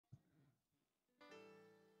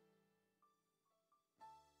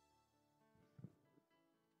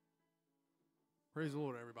Praise the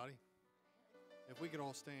Lord, everybody. If we could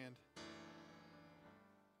all stand.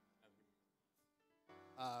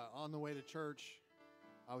 On the way to church,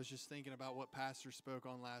 I was just thinking about what Pastor spoke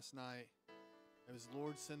on last night. It was,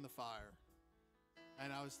 Lord, send the fire.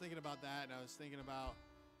 And I was thinking about that, and I was thinking about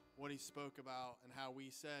what he spoke about and how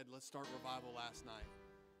we said, let's start revival last night.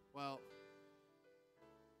 Well,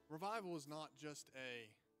 revival is not just a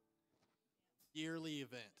yearly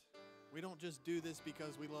event. We don't just do this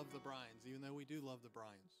because we love the Bryans, even though we do love the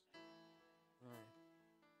Bryans.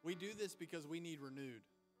 We do this because we need renewed.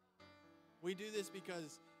 We do this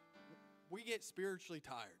because we get spiritually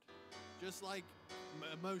tired, just like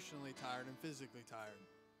emotionally tired and physically tired.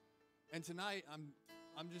 And tonight, I'm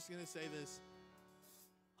just going to say this.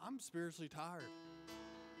 I'm spiritually tired.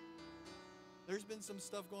 There's been some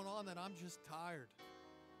stuff going on that I'm just tired.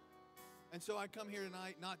 And so I come here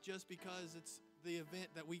tonight not just because it's the event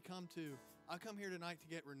that we come to. I come here tonight to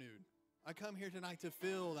get renewed. I come here tonight to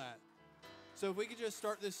feel that. So if we could just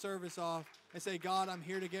start this service off and say, God, I'm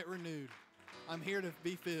here to get renewed. I'm here to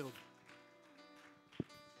be filled.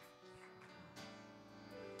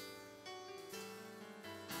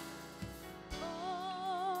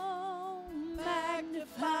 Oh,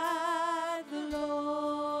 magnify the Lord.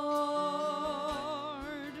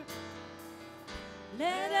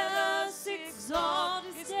 Let us exalt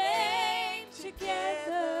his name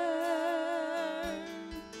together.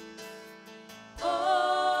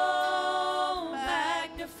 Oh,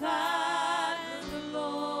 magnify the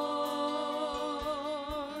Lord.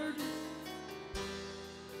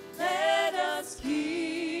 Let us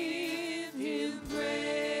give him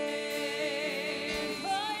praise.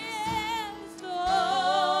 Oh, yes,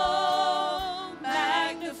 oh,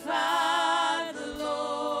 magnify the Lord.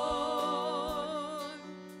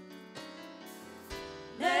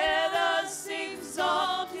 Let us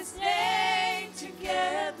exalt his name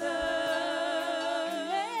together.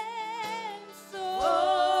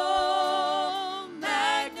 Oh,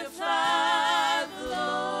 magnify the Lord.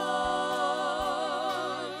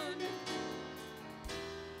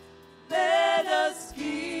 Let us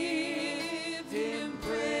give him praise.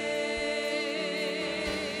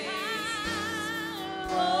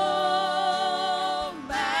 Oh,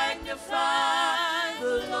 magnify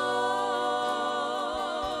the Lord.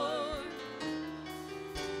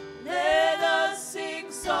 Let us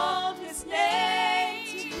exalt his name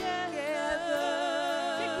together.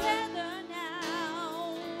 Together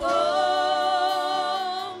now.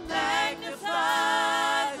 Oh,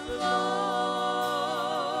 magnify the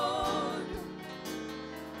Lord.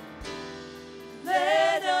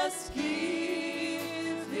 Let us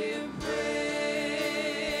give him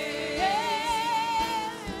praise.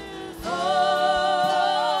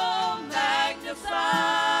 Oh,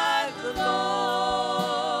 magnify the Lord.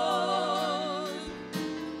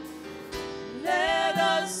 Let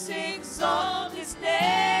us exalt his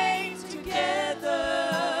name together.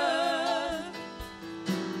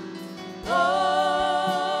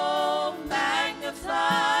 Oh,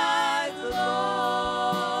 magnify the Lord.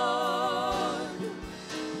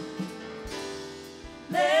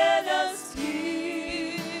 Let us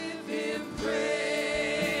give him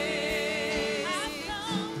praise.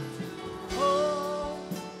 Oh,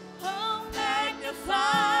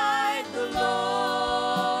 magnify the Lord.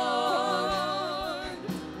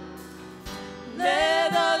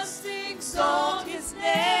 Let us exalt his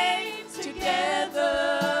name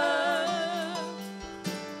together.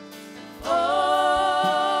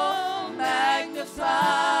 Oh,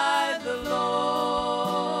 magnify the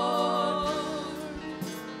Lord.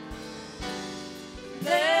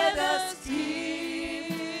 Let us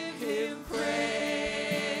give him praise.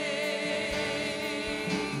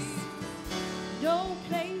 No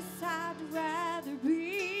place I'd rather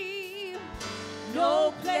be.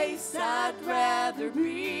 No place I'd rather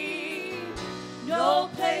be. No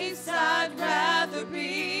place I'd rather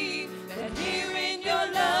be than here in your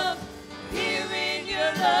love. Here in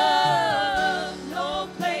your love. No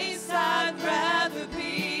place I'd rather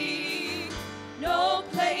be. No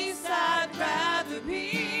place I'd rather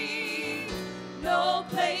be. No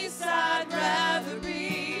place I'd rather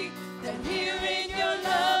be than here in your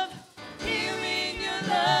love. Here in your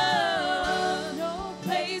love. No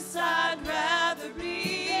place I'd rather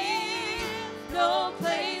be. No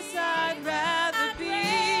place I'd rather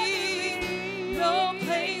be. No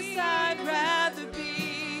place I'd rather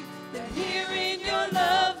be than here in your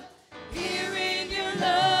love. Here in your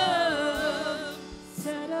love.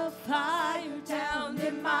 Set a fire down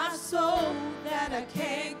in my soul that I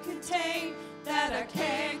can't contain, that I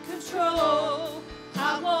can't control.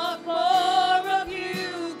 I want more of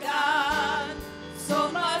you, God. So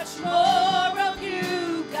much more of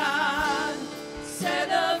you, God.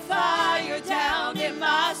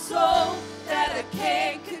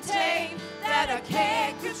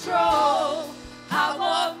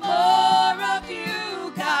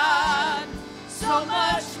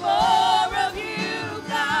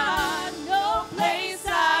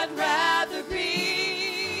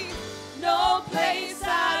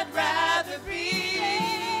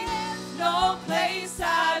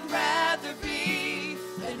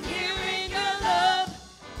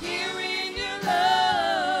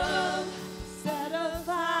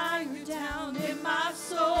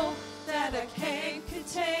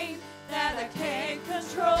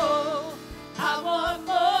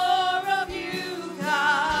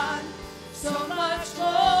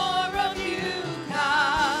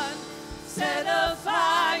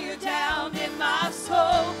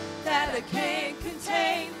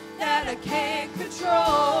 I can't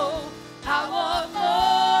control. I want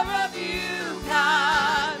more of you,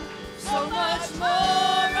 God. So much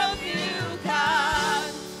more of you,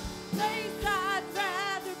 God. Place I'd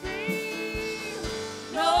rather be.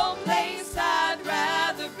 No place I'd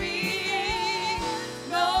rather be.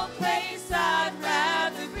 No place I'd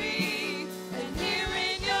rather be than here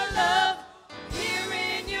in your love, here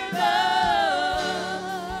in your love.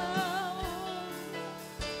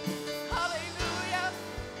 Hallelujah.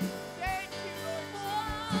 Thank you,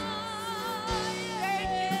 Lord. Thank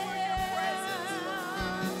you for your presence,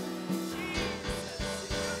 Lord. Jesus,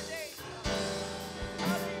 in your name.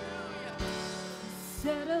 Hallelujah.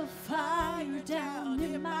 Set a fire down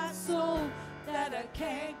in my soul that I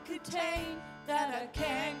can't contain, that I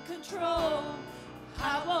can't control.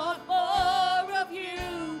 I want more of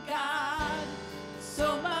you, God.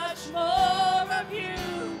 So much more of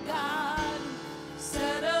you, God.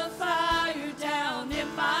 Set a fire down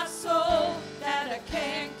in my soul that I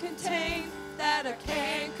can't contain, that I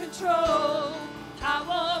can't control. I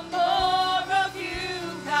want more of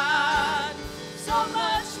you, God. So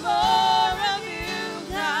much more of you,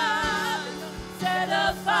 God. Set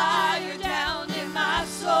a fire down in my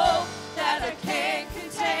soul that I can't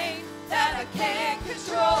contain, that I can't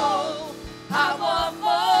control. I want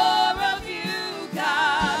more of you,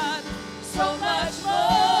 God. So much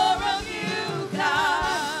more of you,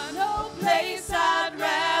 God. No place I'd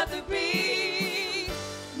rather be.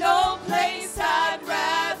 No place I'd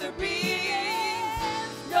rather be.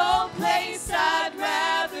 No place I'd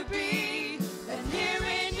rather be than here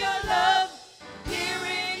in your love, here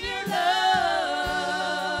in your love.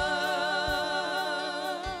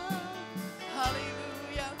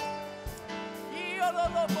 Hallelujah.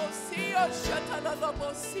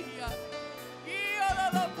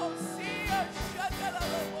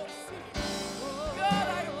 God,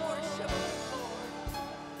 I worship you, Lord.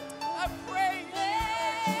 I praise you.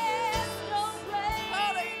 No place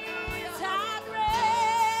hallelujah. I'd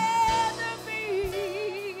rather be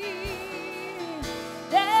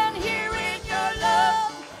than here in your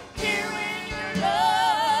love, here in your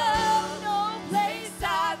love. No place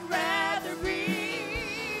I'd rather be.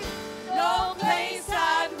 No place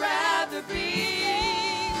I'd rather be.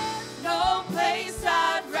 No place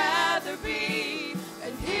I'd rather be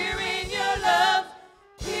than here in your love,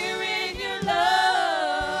 here in your love.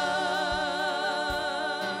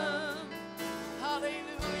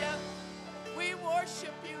 Hallelujah. We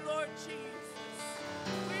worship you, Lord Jesus.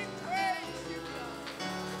 We praise you, God.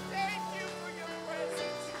 Thank you for your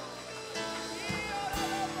presence,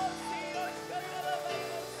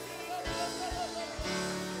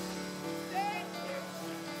 Thank you.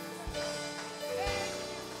 Thank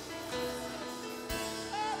you.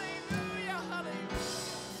 Hallelujah, hallelujah.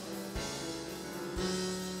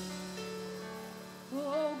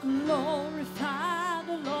 Oh, glorify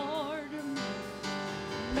the Lord.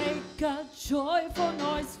 Make a joyful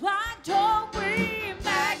noise. Why don't we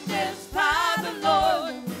magnify the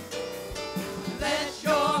Lord? Let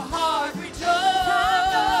your heart rejoice.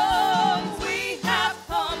 We have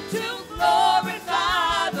come to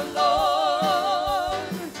glorify the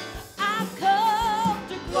Lord. I've come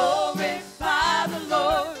to glorify the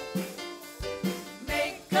Lord.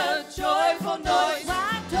 Make a joyful noise.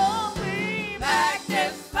 Why don't we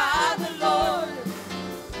magnify the Lord?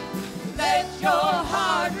 Let your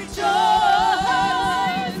heart rejoice.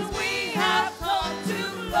 We have come to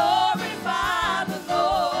glorify the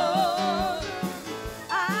Lord.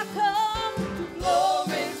 I've come to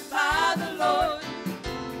glorify the Lord.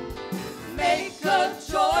 Make a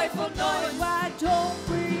joyful noise. Why don't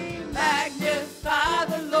we magnify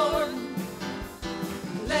the Lord?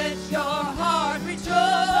 Let your heart rejoice.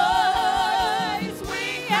 We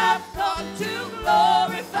have come to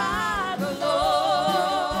glorify the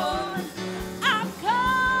Lord. I've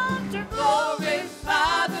come to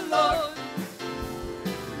glorify the Lord.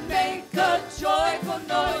 Make a joyful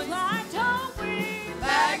noise. Why don't we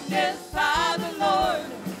magnify the Lord?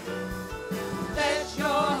 Let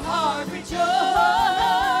your heart rejoice.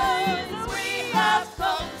 We have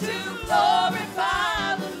come to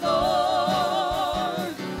glorify the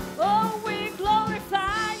Lord. Oh, we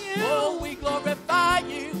glorify you. Oh, we glorify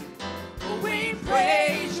you. Oh, we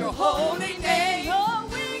praise your holy name. Oh,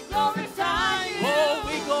 we glorify you. Oh,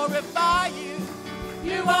 we glorify you.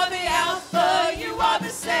 You are the Alpha, you are the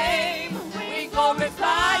same. We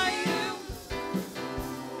glorify you.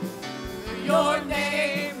 Your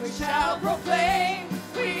name we shall proclaim.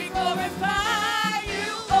 We glorify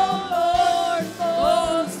you, O Lord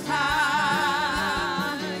Most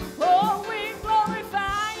High. Oh, we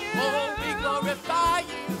glorify you. Oh, we glorify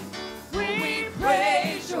you. We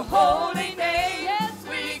praise your holy name. Yes,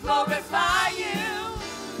 we glorify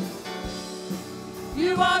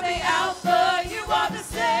You are the Alpha, you are the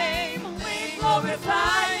same. We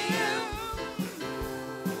glorify you.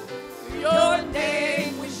 Your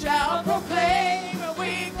name we shall proclaim.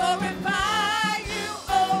 We glorify you,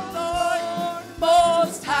 O Lord,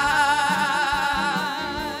 Most High.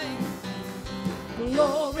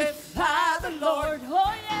 Glorify the Lord,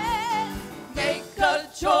 oh yes. Make a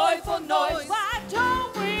joyful noise. Why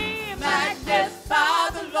don't we magnify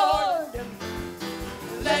the Lord?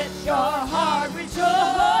 Let your heart rejoice.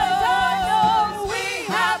 We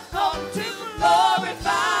have come to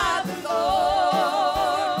glorify the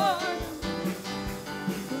Lord.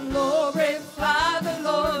 Glorify the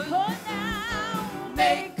Lord. Oh, now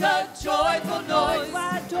make a joyful noise.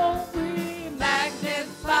 Why don't we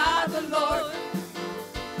magnify the Lord?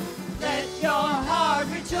 Let your heart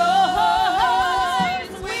rejoice.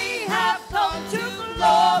 We have come to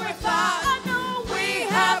glorify. We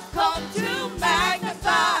have come to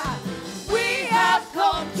magnify. We have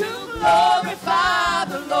come to glorify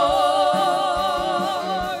the Lord.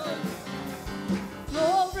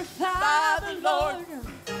 Glorify the Lord.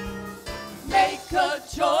 Make a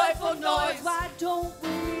joyful noise. Why don't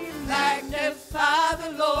we magnify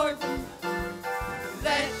the Lord?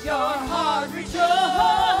 Let your heart rejoice.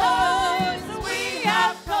 We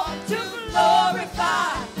have come to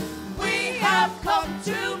glorify. We have come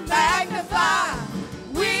to magnify.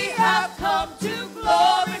 We have come to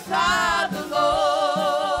glorify the Lord.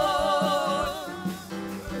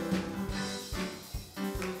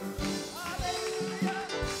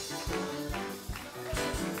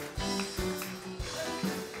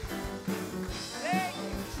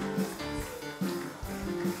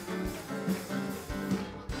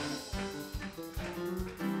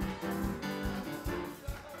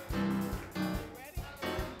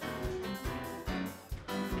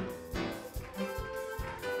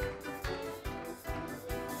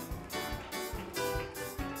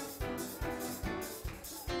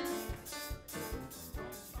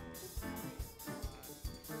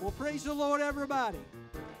 Well, praise the Lord, everybody.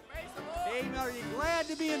 Amen. Are you glad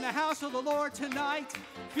to be in the house of the Lord tonight?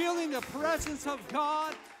 Feeling the presence of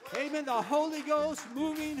God? Amen. The Holy Ghost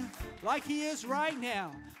moving like He is right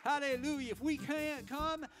now. Hallelujah. If we can't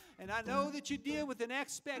come, and I know that you did, with an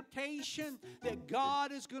expectation that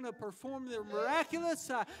God is going to perform the miraculous,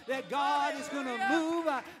 that God is going to move,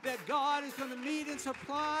 that God is going to meet and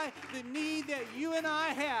supply the need that you and I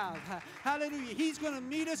have. Hallelujah. He's going to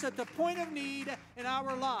meet us at the point of need in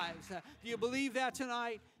our lives. Do you believe that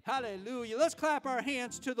tonight? Hallelujah. Let's clap our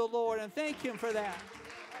hands to the Lord and thank Him for that.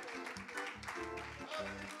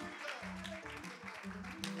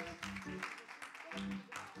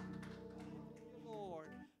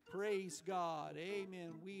 Praise God.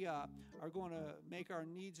 Amen. We are going to make our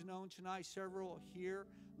needs known tonight. Several here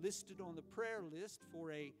listed on the prayer list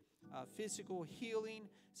for a physical healing.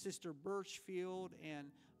 Sister Birchfield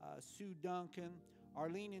and Sue Duncan,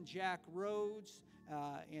 Arlene and Jack Rhodes,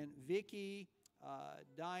 and Vicky,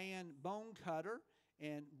 Diane Bonecutter,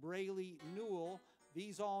 and Brayley Newell.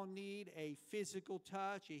 These all need a physical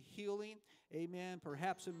touch, a healing. Amen.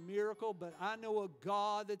 Perhaps a miracle, but I know a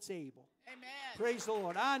God that's able. Amen. Praise the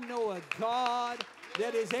Lord. I know a God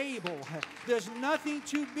that is able. There's nothing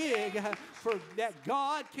too big for that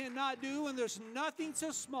God cannot do, and there's nothing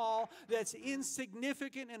so small that's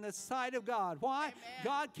insignificant in the sight of God. Why? Amen.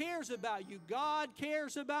 God cares about you. God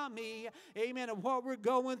cares about me. Amen. And what we're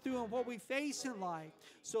going through and what we face in life.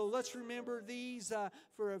 So let's remember these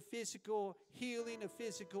for a physical healing, a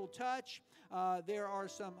physical touch. There are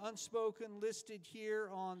some unspoken listed here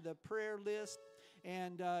on the prayer list.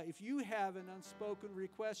 And if you have an unspoken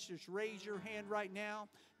request, just raise your hand right now.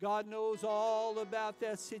 God knows all about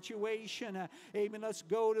that situation. Amen. Let's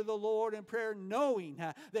go to the Lord in prayer, knowing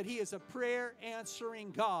that He is a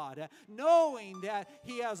prayer-answering God, knowing that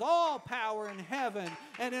He has all power in heaven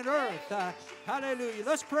and in earth. Hallelujah.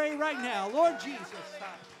 Let's pray right now. Lord Jesus.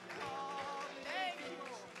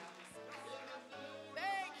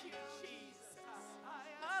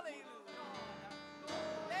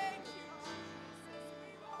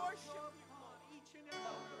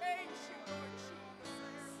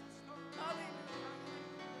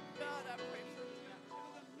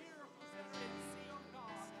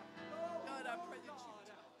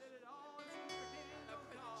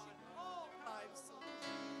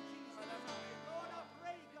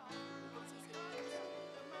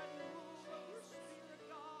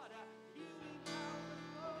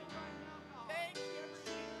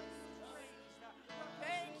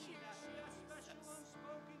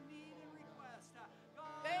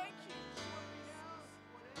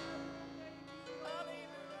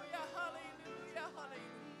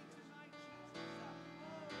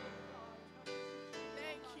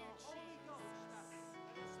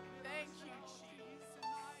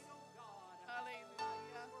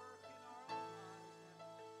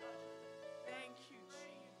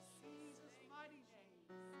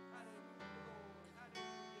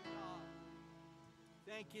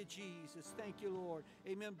 Thank you, Jesus. Thank you, Lord.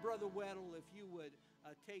 Amen. Brother Weddle, if you would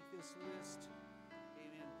take this list.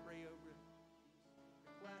 Amen. Pray over these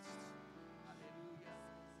requests. Hallelujah.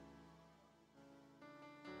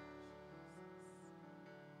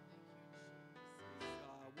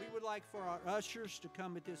 We would like for our ushers to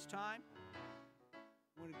come at this time.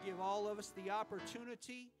 We want to give all of us the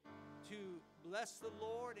opportunity to bless the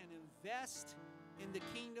Lord and invest in the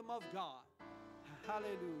kingdom of God.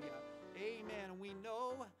 Hallelujah. Amen. And we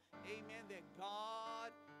know, amen, that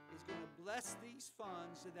God is going to bless these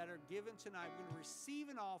funds that are given tonight. We're going to receive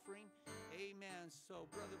an offering. Amen. So,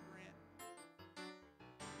 Brother Brent,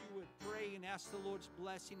 you would pray and ask the Lord's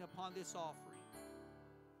blessing upon this offering.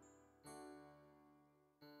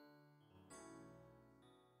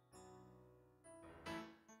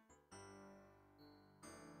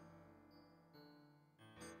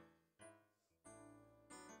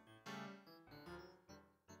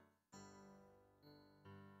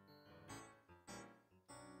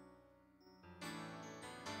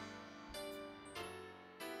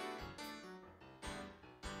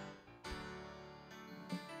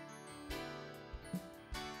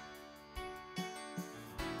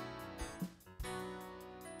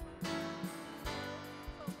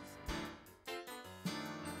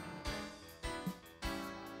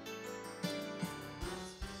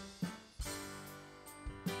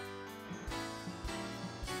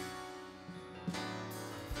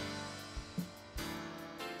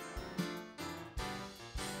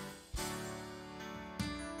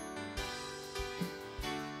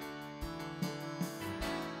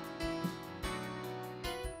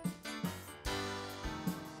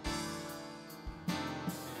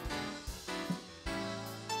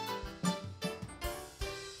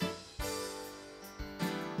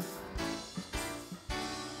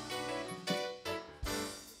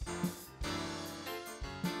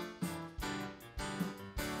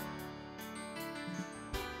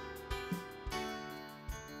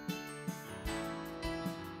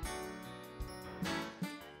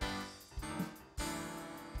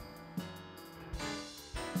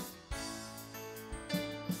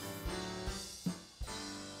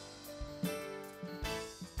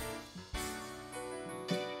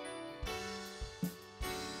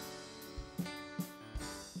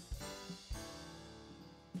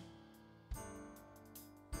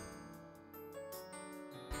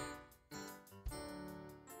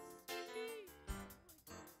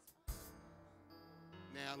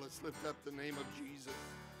 Now let's lift up the name of Jesus.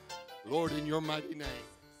 Lord, in your mighty name,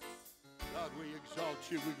 God, we exalt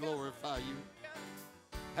you, we glorify you.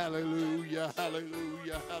 Hallelujah,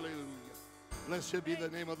 hallelujah, hallelujah. Blessed be the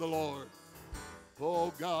name of the Lord.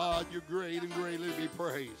 Oh God, you're great and greatly to be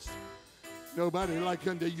praised. Nobody like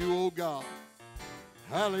unto you, oh God.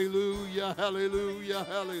 Hallelujah, hallelujah,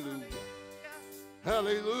 hallelujah.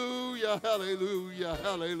 Hallelujah, hallelujah,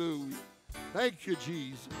 hallelujah. Thank you,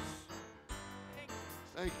 Jesus.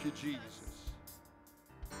 Thank you, Jesus.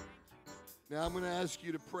 Now I'm going to ask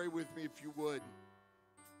you to pray with me if you would.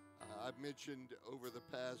 I've mentioned over the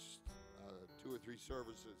past 2 or 3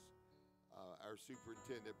 services, our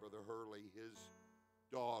superintendent, Brother Hurley, his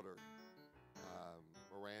daughter,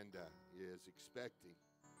 Miranda, is expecting.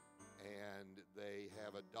 And they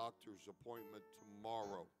have a doctor's appointment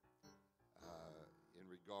tomorrow in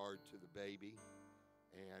regard to the baby.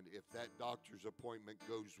 And if that doctor's appointment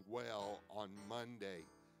goes well on Monday,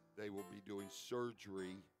 they will be doing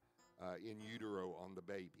surgery in utero on the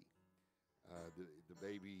baby. The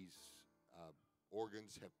baby's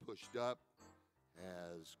organs have pushed up,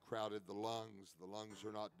 has crowded the lungs. The lungs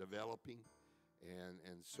are not developing,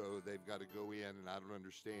 and so they've got to go in, and I don't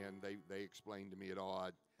understand. They explained to me at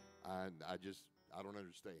all. I don't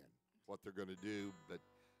understand what they're going to do, but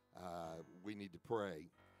we need to pray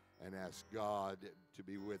and ask God to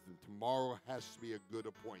be with them. Tomorrow has to be a good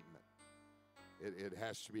appointment. It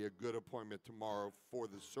has to be a good appointment tomorrow for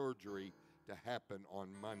the surgery to happen on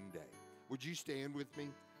Monday. Would you stand with me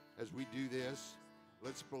as we do this?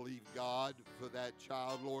 Let's believe God for that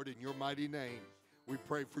child, Lord, in your mighty name. We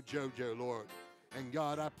pray for JoJo, Lord. And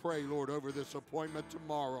God, I pray, Lord, over this appointment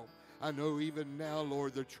tomorrow. I know even now,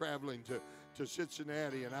 Lord, they're traveling to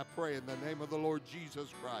Cincinnati, and I pray in the name of the Lord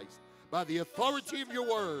Jesus Christ, by the authority of your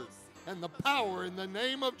word and the power in the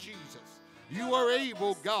name of Jesus, You are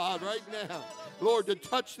able, God, right now, Lord, to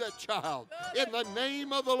touch that child. In the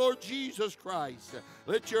name of the Lord Jesus Christ,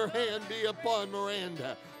 let your hand be upon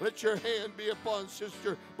Miranda. Let your hand be upon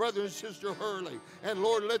brother and sister Hurley. And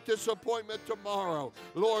Lord, let this appointment tomorrow,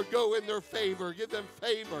 Lord, go in their favor. Give them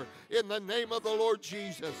favor in the name of the Lord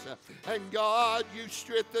Jesus. And God, you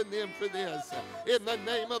strengthen them for this. In the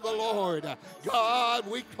name of the Lord, God,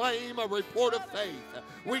 we claim a report of faith.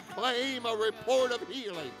 We claim a report of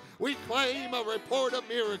healing. We claim a report of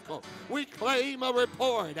miracle. We claim a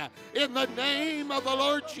report in the name of the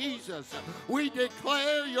Lord Jesus. We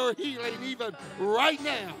declare your healing even right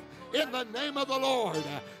now in the name of the Lord.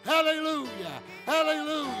 Hallelujah.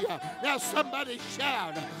 Hallelujah. Now somebody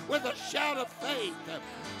shout with a shout of faith.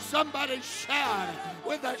 Somebody shout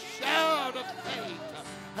with a shout of faith.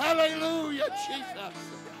 Hallelujah, Jesus.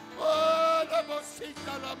 Oh,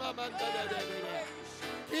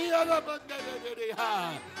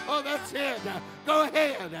 that's it. Go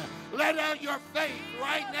ahead. Let out your faith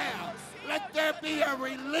right now. Let there be a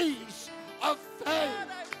release of faith.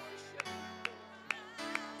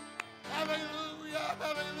 Hallelujah.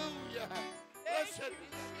 Hallelujah. Blessed be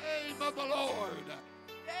the name of the Lord.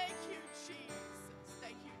 Thank you, Jesus.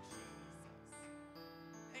 Thank you, Jesus.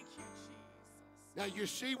 Thank you, Jesus. Now you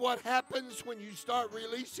see what happens when you start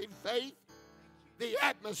releasing faith? The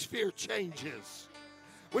atmosphere changes.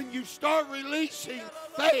 When you start releasing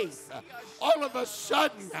faith, all of a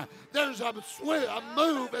sudden there's a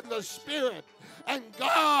move in the Spirit, and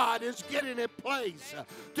God is getting in place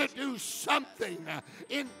to do something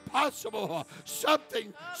impossible,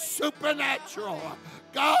 something supernatural.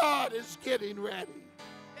 God is getting ready.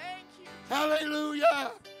 Thank you.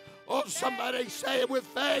 Hallelujah. Oh, somebody say it with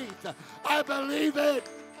faith. I believe it.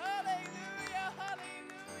 Hallelujah,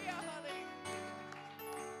 hallelujah, hallelujah.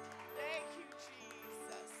 Thank you,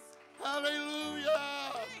 Jesus.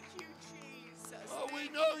 Hallelujah. Thank you, Jesus. Oh, we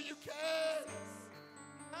know you can.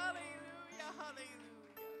 Hallelujah,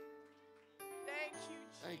 hallelujah. Thank you,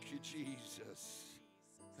 Jesus. Thank you, Jesus.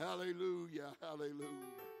 Hallelujah,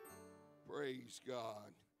 hallelujah. Praise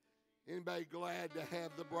God. Anybody glad to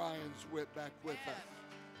have the Bryans back with us?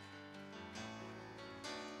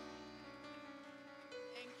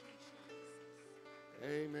 Thank you,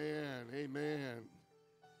 Jesus. Amen, amen.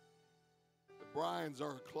 The Bryans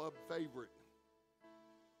are a club favorite.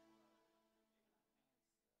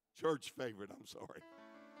 Church favorite, I'm sorry.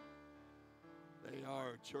 They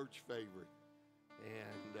are a church favorite.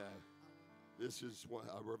 And this is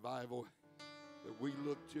a revival that we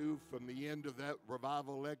look to from the end of that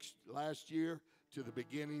revival last year to the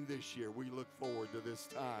beginning this year. We look forward to this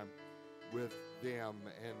time with them,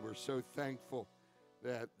 and we're so thankful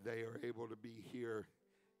that they are able to be here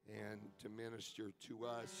and to minister to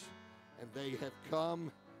us. And they have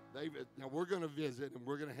come. Now we're going to visit, and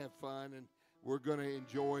we're going to have fun, and we're going to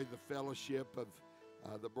enjoy the fellowship of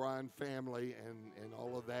the Bryan family and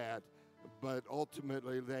all of that. But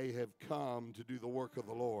ultimately, they have come to do the work of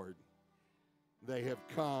the Lord. They have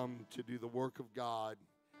come to do the work of God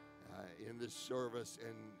in this service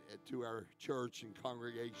and to our church and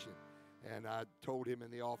congregation. And I told him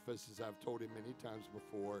in the office, as I've told him many times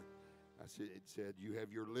before, it said, you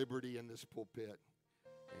have your liberty in this pulpit,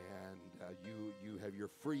 and you have your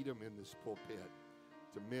freedom in this pulpit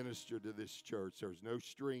to minister to this church. There's no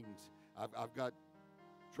strings. I've got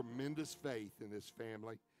tremendous faith in this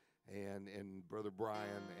family and Brother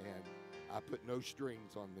Bryan, and I put no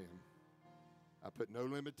strings on them. I put no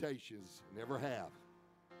limitations, never have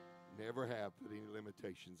put any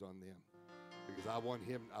limitations on them, because I want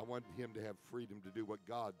him to have freedom to do what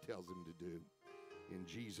God tells him to do. In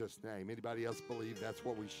Jesus' name. Anybody else believe that's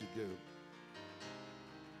what we should do?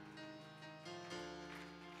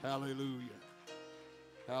 Hallelujah.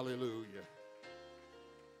 Hallelujah.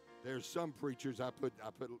 There's some preachers I put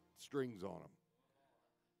strings on them.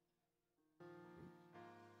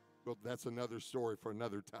 Well, that's another story for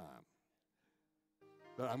another time.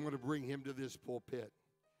 But I'm going to bring him to this pulpit.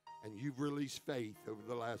 And you've released faith over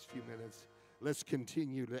the last few minutes. Let's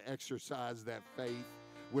continue to exercise that faith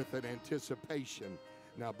with an anticipation.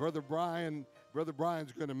 Now, Brother Bryan's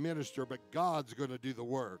going to minister, but God's going to do the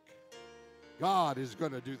work. God is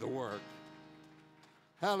going to do the work.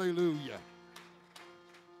 Hallelujah.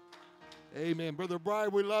 Amen. Brother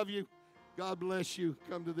Bryan, we love you. God bless you.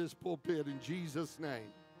 Come to this pulpit in Jesus'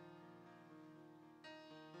 name.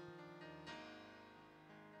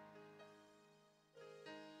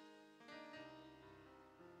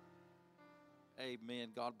 Amen.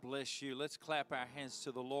 God bless you. Let's clap our hands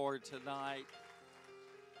to the Lord tonight.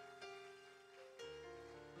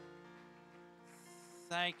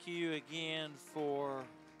 Thank you again for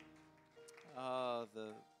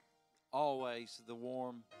the always the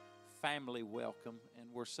warm family welcome, and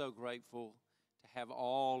we're so grateful to have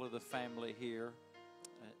all of the family here.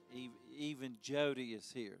 Even Jody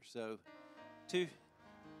is here. So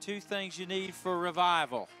two things you need for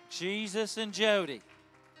revival: Jesus and Jody.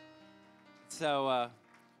 So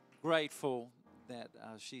grateful that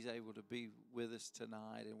she's able to be with us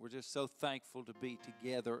tonight, and we're just so thankful to be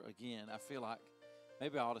together again. I feel like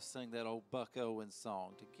maybe I ought to sing that old Buck Owens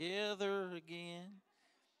song, "Together Again."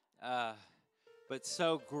 But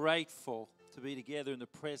so grateful to be together in the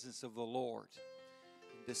presence of the Lord,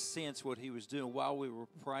 to sense what He was doing while we were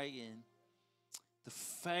praying. The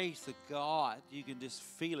faith of God, you can just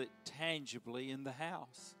feel it tangibly in the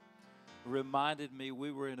house. Reminded me,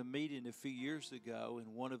 we were in a meeting a few years ago,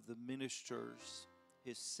 and one of the ministers,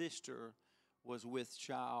 his sister was with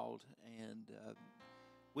child, and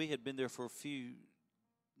we had been there for a few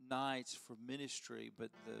nights for ministry,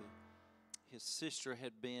 but his sister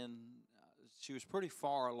had been, she was pretty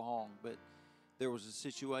far along, but there was a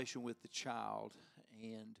situation with the child,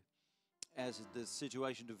 and as the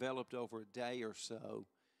situation developed over a day or so,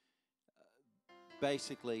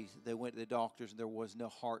 basically they went to the doctors and there was no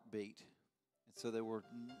heartbeat. And so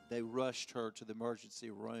they rushed her to the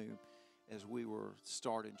emergency room as we were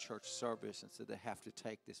starting church service and said they have to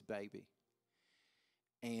take this baby.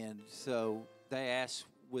 And so they asked,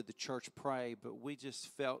 would the church pray? But we just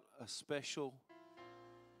felt a special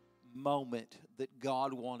moment that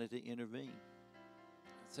God wanted to intervene.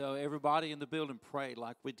 So everybody in the building prayed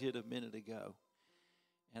like we did a minute ago.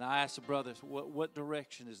 And I asked the brothers, what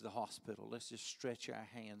direction is the hospital? Let's just stretch our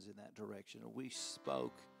hands in that direction. And we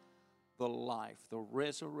spoke the life, the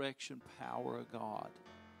resurrection power of God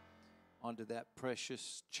onto that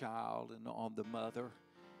precious child and on the mother.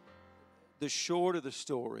 The short of the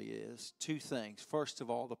story is two things. First of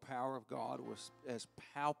all, the power of God was as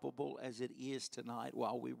palpable as it is tonight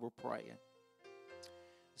while we were praying.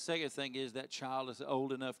 The second thing is that child is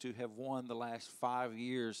old enough to have won the last 5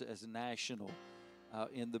 years as a national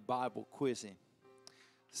in the Bible quizzing.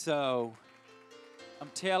 So I'm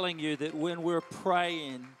telling you that when we're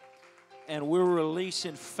praying and we're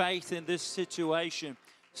releasing faith in this situation,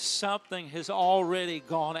 something has already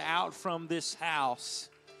gone out from this house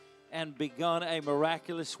and begun a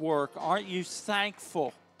miraculous work. Aren't you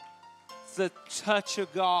thankful? The touch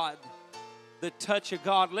of God. The touch of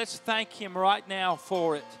God. Let's thank Him right now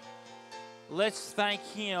for it. Let's thank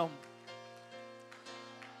Him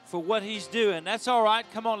for what He's doing. That's all right.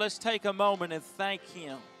 Come on, let's take a moment and thank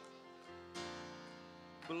Him.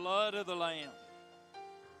 Blood of the Lamb.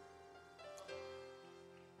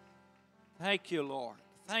 Thank you, Lord.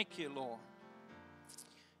 Thank you, Lord.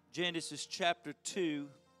 Genesis chapter 2.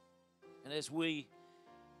 And as we,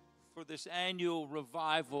 for this annual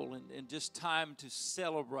revival and just time to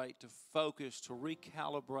celebrate, to focus, to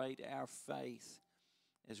recalibrate our faith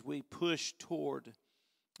as we push toward,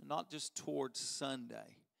 not just toward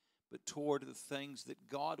Sunday, but toward the things that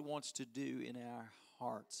God wants to do in our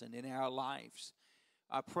hearts and in our lives.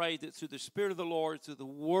 I pray that through the Spirit of the Lord, through the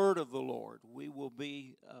Word of the Lord, we will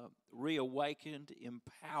be reawakened,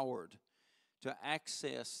 empowered to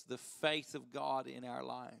access the faith of God in our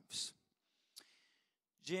lives.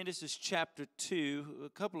 Genesis chapter 2, a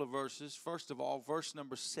couple of verses. First of all, verse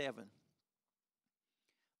number 7.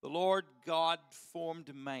 The Lord God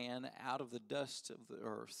formed man out of the dust of the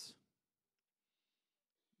earth.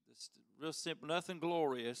 It's real simple, nothing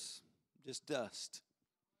glorious, just dust.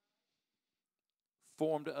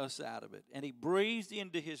 Formed us out of it. And He breathed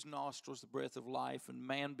into his nostrils the breath of life, and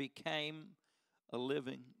man became a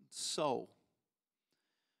living soul.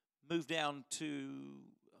 Move down to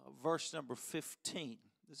verse number 15.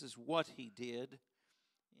 This is what He did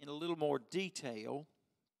in a little more detail.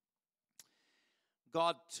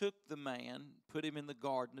 God took the man, put him in the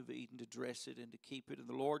Garden of Eden to dress it and to keep it. And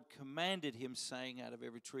the Lord commanded him, saying, out of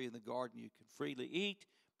every tree in the garden you can freely eat,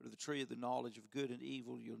 but of the tree of the knowledge of good and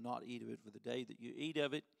evil you'll not eat of it, for the day that you eat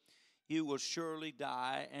of it, you will surely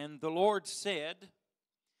die. And the Lord said,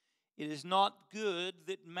 it is not good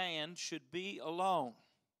that man should be alone.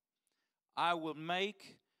 I will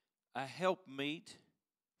make a helpmeet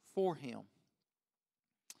for him.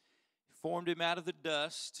 He formed him out of the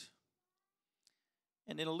dust.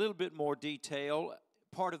 And in a little bit more detail,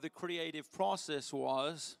 part of the creative process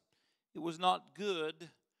was, it was not good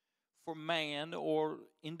for man or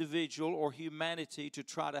individual or humanity to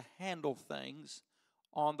try to handle things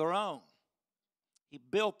on their own. He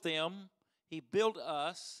built them, He built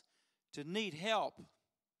us to need help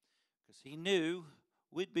because He knew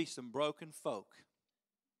we'd be some broken folk.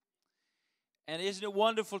 And isn't it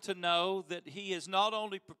wonderful to know that He has not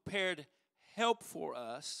only prepared help for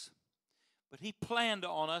us, But He planned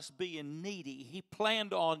on us being needy. He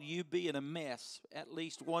planned on you being a mess at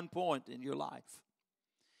least one point in your life.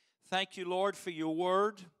 Thank you, Lord, for your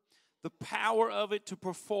word, the power of it to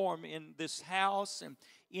perform in this house and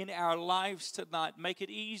in our lives tonight. Make it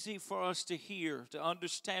easy for us to hear, to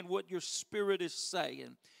understand what your Spirit is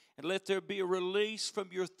saying. And let there be a release from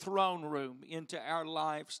your throne room into our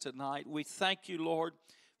lives tonight. We thank you, Lord,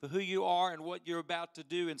 for who you are and what you're about to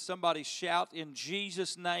do. And somebody shout in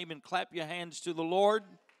Jesus' name and clap your hands to the Lord.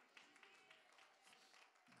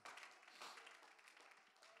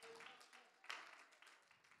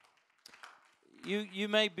 You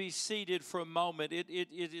may be seated for a moment. It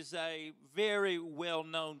is a very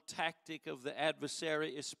well-known tactic of the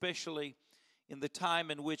adversary, especially in the time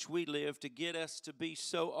in which we live, to get us to be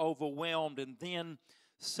so overwhelmed and then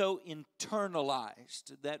so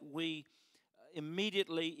internalized that we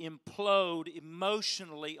immediately implode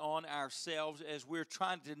emotionally on ourselves as we're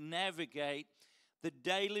trying to navigate the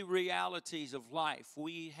daily realities of life.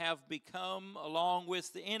 We have become, along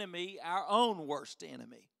with the enemy, our own worst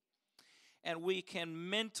enemy. And we can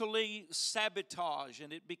mentally sabotage,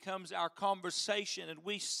 and it becomes our conversation, and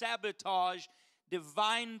we sabotage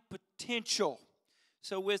divine potential.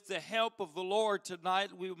 So with the help of the Lord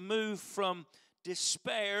tonight, we move from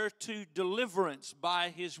despair to deliverance by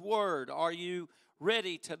His word. Are you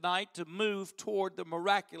ready tonight to move toward the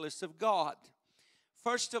miraculous of God?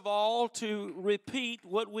 First of all, to repeat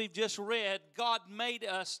what we've just read, God made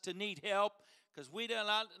us to need help, because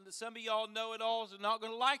some of y'all know-it-alls are not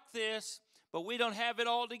going to like this, but we don't have it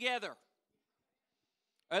all together.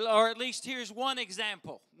 Or at least here's one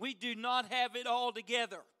example. We do not have it all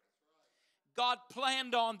together. God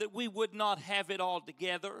planned on that we would not have it all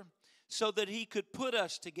together so that He could put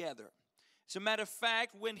us together. As a matter of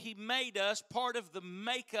fact, when He made us, part of the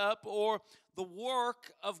makeup or the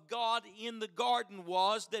work of God in the garden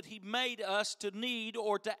was that He made us to need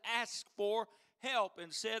or to ask for help,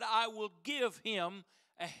 and said, I will give him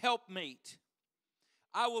a helpmeet.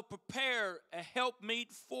 I will prepare a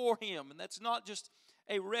helpmeet for him. And that's not just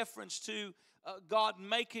a reference to God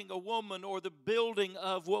making a woman or the building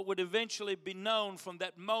of what would eventually be known from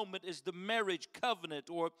that moment as the marriage covenant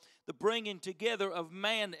or the bringing together of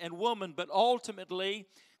man and woman. But ultimately,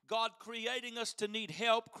 God creating us to need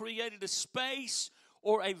help created a space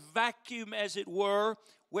or a vacuum, as it were,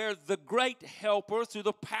 where the great helper, through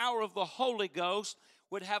the power of the Holy Ghost,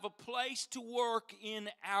 would have a place to work in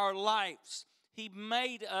our lives. He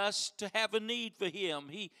made us to have a need for Him.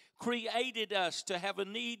 He created us to have a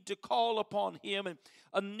need to call upon Him and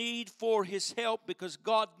a need for His help, because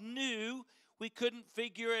God knew we couldn't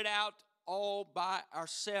figure it out all by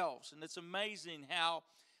ourselves. And it's amazing how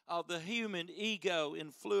the human ego,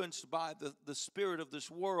 influenced by the spirit of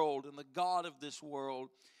this world and the God of this world,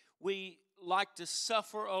 we like to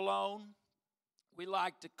suffer alone. We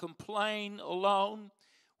like to complain alone.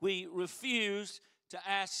 We refuse to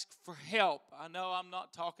ask for help. I know I'm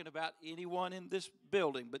not talking about anyone in this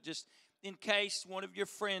building, but just in case one of your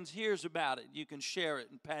friends hears about it, you can share it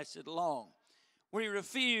and pass it along. We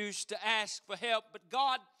refuse to ask for help, but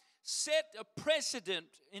God set a precedent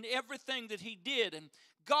in everything that He did. And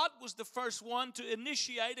God was the first one to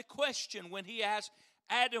initiate a question when He asked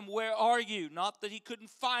Adam, where are you? Not that He couldn't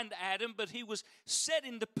find Adam, but He was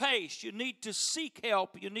setting the pace. You need to seek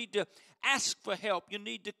help. You need to ask for help. You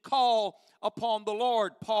need to call upon the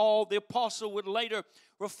Lord. Paul, the apostle, would later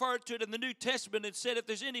refer to it in the New Testament and said, if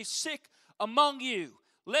there's any sick among you,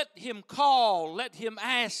 let him call, let him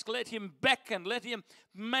ask, let him beckon, let him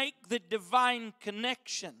make the divine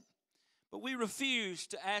connection. But we refuse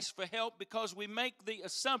to ask for help because we make the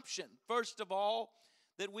assumption, first of all,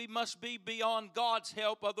 that we must be beyond God's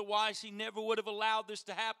help. Otherwise, He never would have allowed this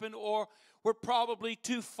to happen, or we're probably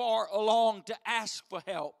too far along to ask for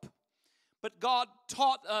help. But God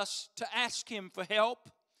taught us to ask Him for help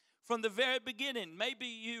from the very beginning. Maybe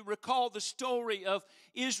you recall the story of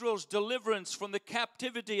Israel's deliverance from the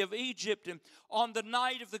captivity of Egypt, and on the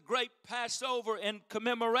night of the great Passover and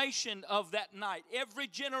commemoration of that night, every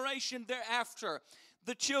generation thereafter,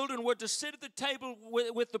 the children were to sit at the table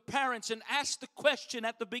with the parents and ask the question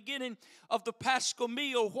at the beginning of the Paschal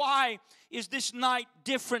meal, why is this night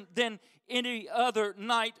different than any other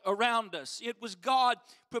night around us? It was God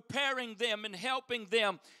preparing them and helping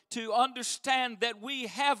them to understand that we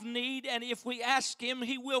have need, and if we ask Him,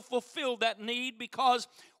 He will fulfill that need, because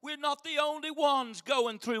we're not the only ones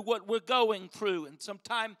going through what we're going through. And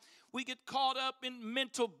sometimes we get caught up in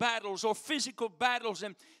mental battles or physical battles,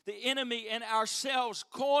 and the enemy and ourselves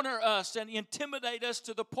corner us and intimidate us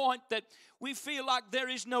to the point that we feel like there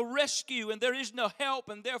is no rescue and there is no help,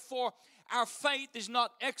 and therefore our faith is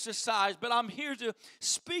not exercised. But I'm here to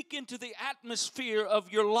speak into the atmosphere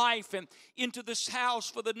of your life and into this house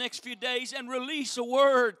for the next few days and release a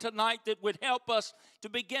word tonight that would help us to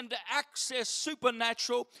begin to access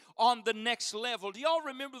supernatural on the next level. Do y'all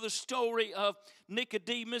remember the story of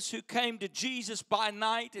Nicodemus who came to Jesus by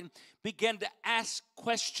night and began to ask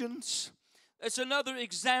questions? It's another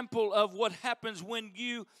example of what happens when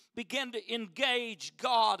you begin to engage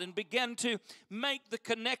God and begin to make the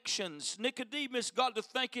connections. Nicodemus got to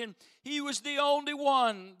thinking he was the only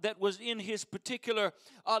one that was in his particular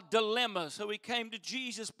dilemma. So he came to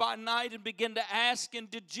Jesus by night and began to ask,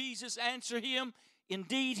 and did Jesus answer him?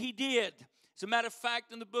 Indeed, he did. As a matter of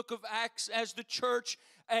fact, in the book of Acts, as the church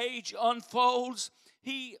age unfolds,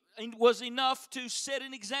 he was enough to set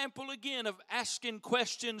an example again of asking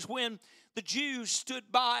questions when the Jews stood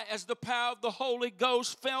by as the power of the Holy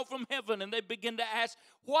Ghost fell from heaven, and they began to ask,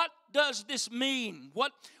 what does this mean?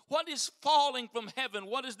 What is falling from heaven?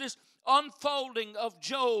 What is this unfolding of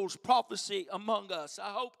Joel's prophecy among us?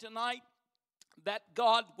 I hope tonight that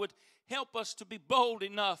God would help us to be bold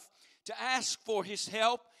enough to ask for His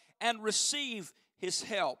help and receive His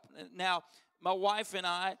help. Now, my wife and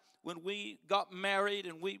I, when we got married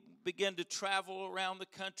and we began to travel around the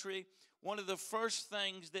country, one of the first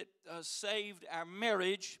things that saved our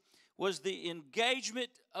marriage was the engagement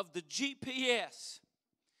of the GPS.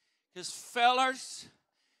 Because fellers,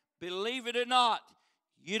 believe it or not,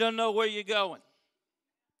 you don't know where you're going.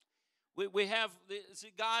 We have,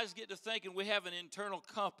 guys get to thinking we have an internal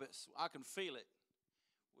compass. I can feel it.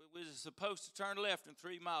 We're supposed to turn left in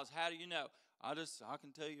 3 miles. How do you know? I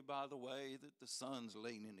can tell you by the way that the sun's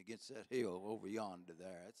leaning against that hill over yonder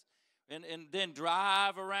there. And then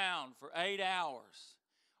drive around for 8 hours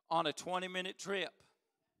on a 20-minute trip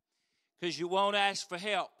because you won't ask for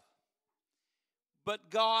help. But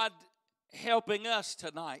God helping us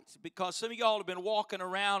tonight, because some of y'all have been walking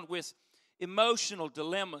around with emotional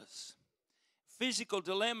dilemmas, physical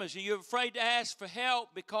dilemmas, and you're afraid to ask for help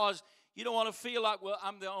because you don't want to feel like, well,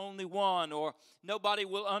 I'm the only one, or nobody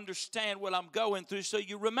will understand what I'm going through, so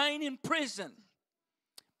you remain in prison.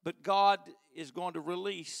 But God is going to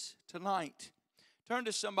release tonight. Turn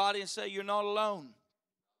to somebody and say, you're not alone.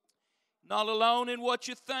 Not alone in what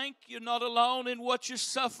you think. You're not alone in what you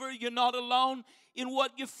suffer. You're not alone in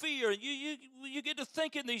what you fear. You get to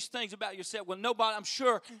thinking these things about yourself. Well, I'm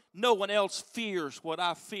sure no one else fears what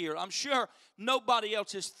I fear. I'm sure nobody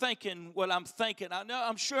else is thinking what I'm thinking.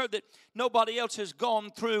 I'm sure that nobody else has gone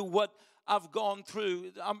through what I've gone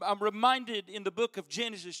through. I'm reminded in the book of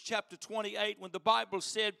Genesis chapter 28 when the Bible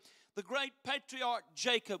said the great patriarch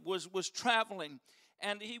Jacob was traveling,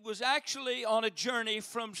 and he was actually on a journey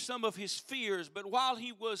from some of his fears. But while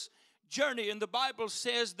he was journeying, the Bible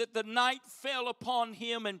says that the night fell upon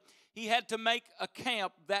him and he had to make a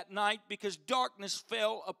camp that night because darkness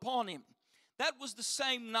fell upon him. That was the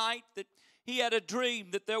same night that he had a dream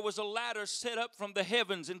that there was a ladder set up from the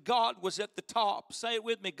heavens and God was at the top. Say it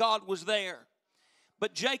with me, God was there.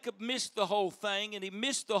 But Jacob missed the whole thing, and he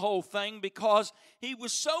missed the whole thing because he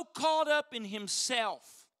was so caught up in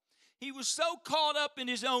himself. He was so caught up in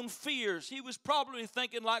his own fears. He was probably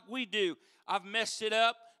thinking like we do, I've messed it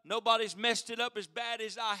up. Nobody's messed it up as bad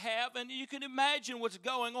as I have. And you can imagine what's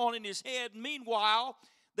going on in his head. Meanwhile,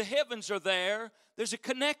 the heavens are there. There's a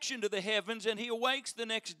connection to the heavens, and he awakes the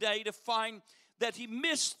next day to find that he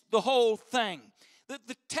missed the whole thing.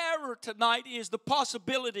 The terror tonight is the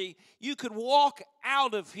possibility you could walk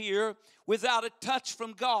out of here without a touch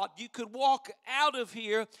from God. You could walk out of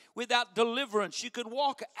here without deliverance. You could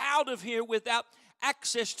walk out of here without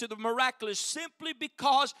access to the miraculous simply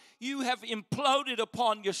because you have imploded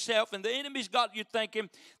upon yourself, and the enemy's got you thinking,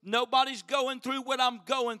 nobody's going through what I'm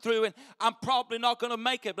going through, and I'm probably not going to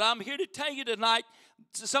make it. But I'm here to tell you tonight,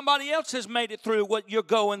 somebody else has made it through what you're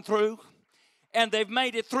going through, and they've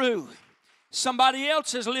made it through. Somebody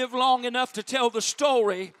else has lived long enough to tell the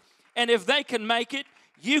story, and if they can make it,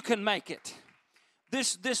 you can make it.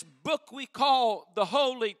 This book we call the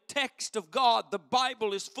holy text of God, the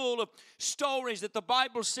Bible, is full of stories that the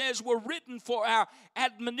Bible says were written for our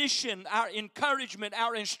admonition, our encouragement,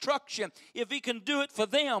 our instruction. If He can do it for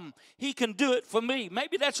them, He can do it for me.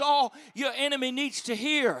 Maybe that's all your enemy needs to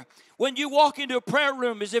hear when you walk into a prayer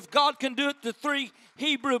room, is if God can do it to 3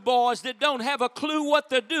 Hebrew boys that don't have a clue what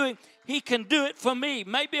they're doing, He can do it for me.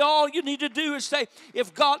 Maybe all you need to do is say,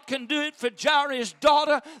 if God can do it for Jairus'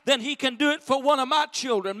 daughter, then He can do it for one of my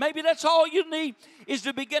children. Maybe that's all you need, is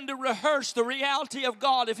to begin to rehearse the reality of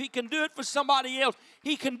God. If He can do it for somebody else,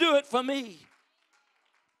 He can do it for me.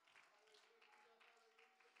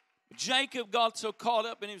 Jacob got so caught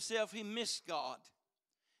up in himself, he missed God.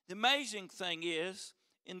 The amazing thing is,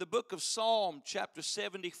 in the book of Psalm, chapter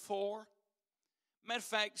 74, matter of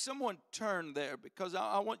fact, someone turn there because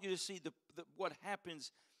I want you to see what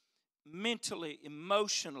happens mentally,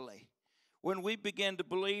 emotionally, when we begin to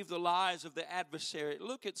believe the lies of the adversary.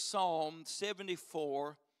 Look at Psalm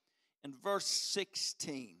 74 and verse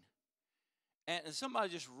 16. And somebody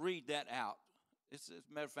just read that out. As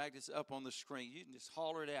a matter of fact, it's up on the screen. You can just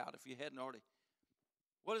holler it out if you hadn't already.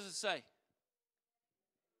 What does it say?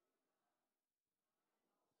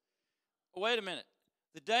 Wait a minute.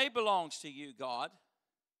 The day belongs to you, God.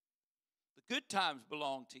 The good times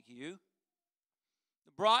belong to you.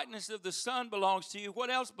 The brightness of the sun belongs to you. What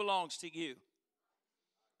else belongs to you?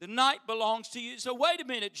 The night belongs to you. So wait a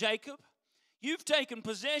minute, Jacob. You've taken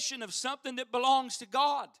possession of something that belongs to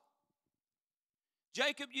God.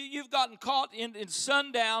 Jacob, you've gotten caught in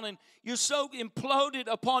sundown, and you're so imploded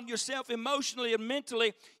upon yourself emotionally and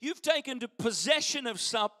mentally. You've taken possession of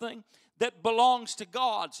something that belongs to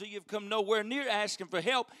God. So you've come nowhere near asking for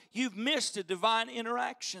help. You've missed a divine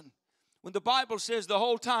interaction. When the Bible says the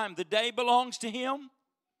whole time the day belongs to Him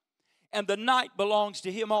and the night belongs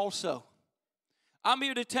to Him also. I'm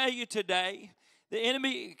here to tell you today, the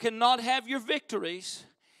enemy cannot have your victories,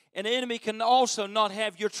 and the enemy can also not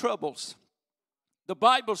have your troubles. The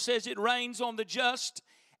Bible says it rains on the just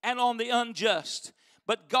and on the unjust.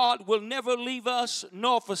 But God will never leave us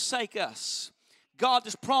nor forsake us. God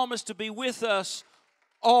has promised to be with us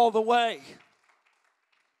all the way.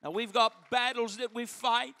 Now, we've got battles that we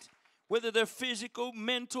fight, whether they're physical,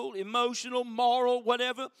 mental, emotional, moral,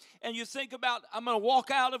 whatever. And you think about, I'm going to walk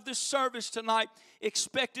out of this service tonight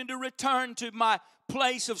expecting to return to my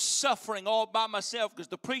place of suffering all by myself, because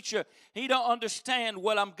the preacher, he don't understand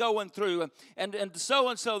what I'm going through, and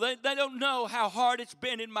so they don't know how hard it's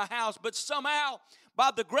been in my house. But somehow,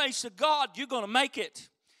 by the grace of God, you're going to make it.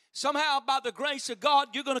 Somehow, by the grace of God,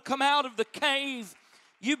 you're going to come out of the cave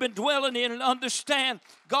you've been dwelling in and understand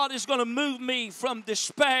God is going to move me from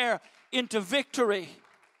despair into victory.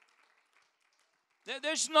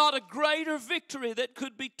 There's not a greater victory that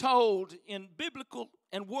could be told in biblical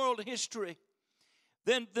and world history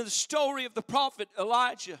than the story of the prophet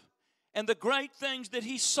Elijah and the great things that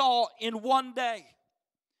he saw in one day.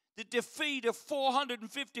 The defeat of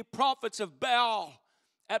 450 prophets of Baal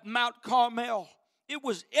at Mount Carmel. It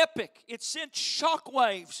was epic. It sent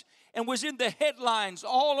shockwaves and was in the headlines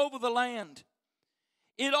all over the land.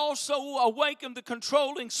 It also awakened the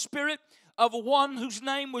controlling spirit of one whose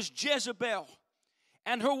name was Jezebel.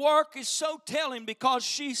 And her work is so telling because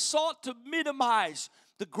she sought to minimize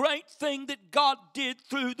the great thing that God did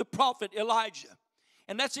through the prophet Elijah.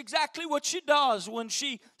 And that's exactly what she does when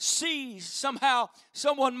she sees somehow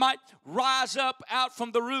someone might rise up out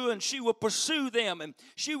from the ruin. She will pursue them and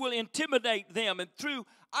she will intimidate them. And through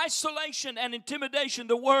isolation and intimidation,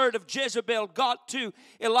 the word of Jezebel got to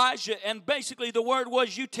Elijah. And basically the word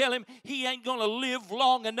was, you tell him he ain't going to live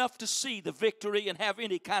long enough to see the victory and have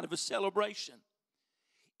any kind of a celebration.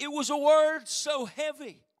 It was a word so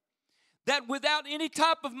heavy that without any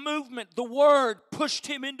type of movement, the word pushed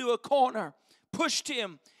him into a corner, pushed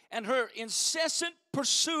him, and her incessant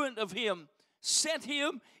pursuit of him sent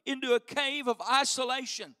him into a cave of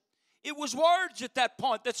isolation. It was words at that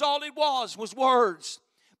point. That's all it was words.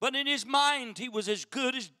 But in his mind, he was as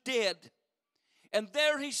good as dead. And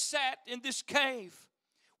there he sat in this cave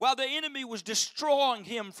while the enemy was destroying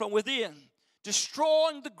him from within,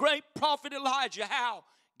 destroying the great prophet Elijah. How?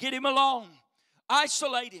 Get him alone,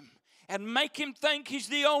 isolate him, and make him think he's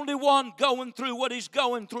the only one going through what he's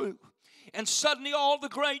going through. And suddenly all the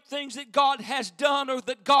great things that God has done or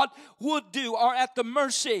that God would do are at the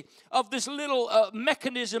mercy of this little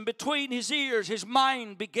mechanism between his ears. His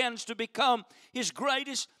mind begins to become his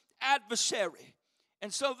greatest adversary.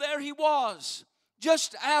 And so there he was,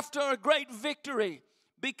 just after a great victory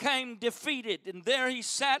became defeated. And there he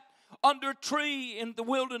sat under a tree in the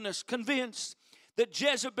wilderness, convinced that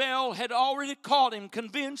Jezebel had already caught him,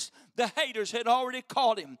 convinced the haters had already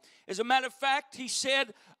caught him. As a matter of fact, he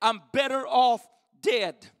said, I'm better off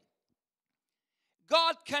dead.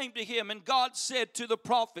 God came to him and God said to the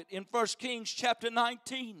prophet in 1 Kings chapter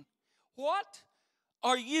 19, what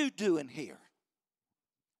are you doing here?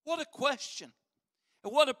 What a question.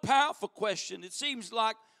 And what a powerful question. It seems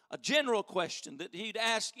like a general question that he'd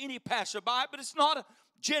ask any passerby, but it's not a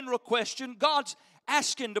general question. God's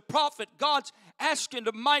asking the prophet. God's asking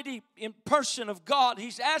the mighty person of God.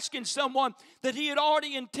 He's asking someone that he had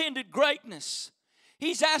already intended greatness.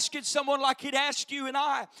 He's asking someone like he'd ask you and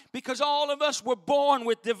I, because all of us were born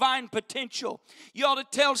with divine potential. You ought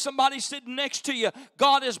to tell somebody sitting next to you,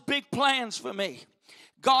 God has big plans for me.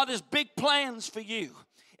 God has big plans for you.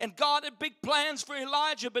 And God had big plans for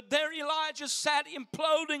Elijah, but there Elijah sat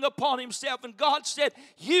imploding upon himself. And God said,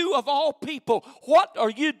 you of all people, what are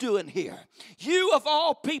you doing here? You of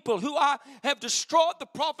all people who I have destroyed the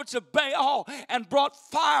prophets of Baal and brought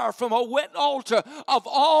fire from a wet altar, of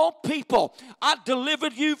all people, I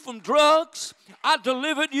delivered you from drugs. I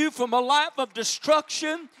delivered you from a life of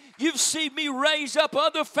destruction. You've seen me raise up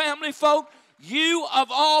other family folk. You of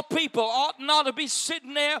all people ought not to be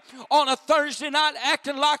sitting there on a Thursday night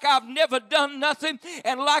acting like I've never done nothing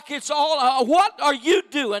and like it's all, what are you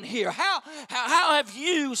doing here? How have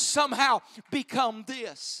you somehow become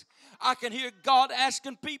this? I can hear God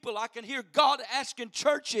asking people. I can hear God asking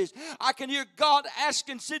churches. I can hear God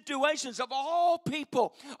asking situations of all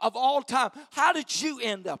people of all time. How did you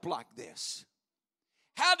end up like this?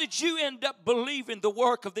 How did you end up believing the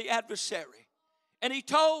work of the adversary? And he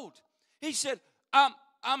said,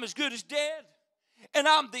 I'm as good as dead, and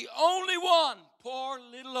I'm the only one, poor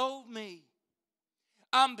little old me.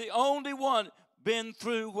 I'm the only one been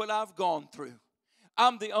through what I've gone through.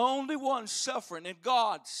 I'm the only one suffering. And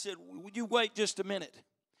God said, would you wait just a minute?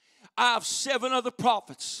 I have 7 other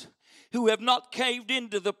prophets who have not caved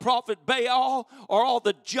into the prophet Baal or all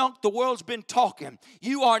the junk the world's been talking.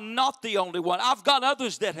 You are not the only one. I've got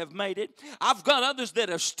others that have made it. I've got others that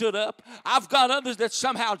have stood up. I've got others that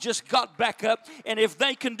somehow just got back up. And if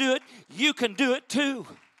they can do it, you can do it too.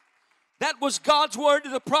 That was God's word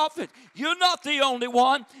to the prophet. You're not the only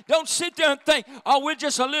one. Don't sit there and think, oh, we're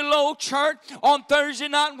just a little old church on Thursday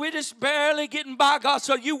night and we're just barely getting by God.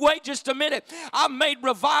 So you wait just a minute. I've made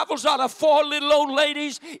revivals out of 4 little old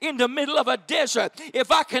ladies in the middle of a desert.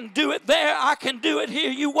 If I can do it there, I can do it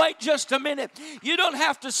here. You wait just a minute. You don't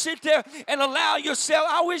have to sit there and allow yourself.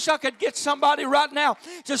 I wish I could get somebody right now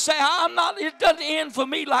to say, it doesn't end for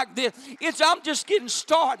me like this. I'm just getting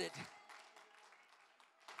started.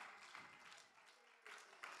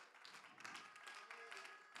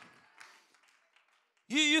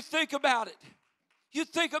 You think about it. You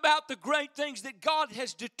think about the great things that God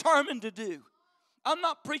has determined to do. I'm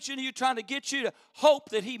not preaching to you trying to get you to hope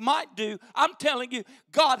that He might do. I'm telling you,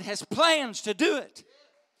 God has plans to do it.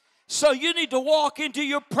 So you need to walk into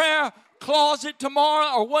your prayer closet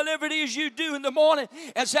tomorrow or whatever it is you do in the morning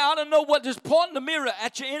and say, I don't know what, just point the mirror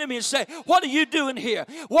at your enemy and say, what are you doing here?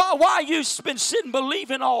 Why you been sitting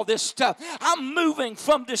believing all this stuff? I'm moving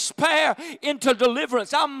from despair into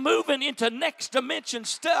deliverance. I'm moving into next dimension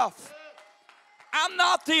stuff. I'm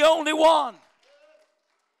not the only one.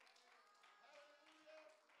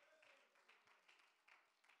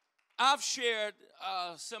 I've shared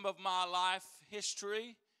some of my life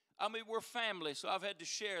history. I mean, we're family, so I've had to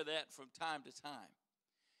share that from time to time.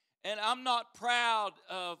 And I'm not proud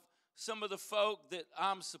of some of the folk that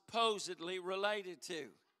I'm supposedly related to.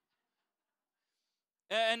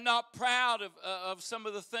 And not proud of some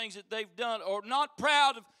of the things that they've done, or not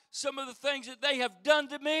proud of some of the things that they have done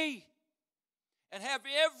to me. And have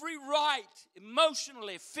every right,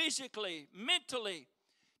 emotionally, physically, mentally,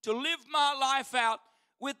 to live my life out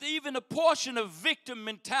with even a portion of victim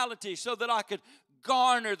mentality so that I could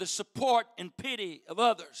garner the support and pity of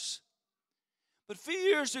others. But a few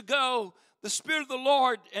years ago, the Spirit of the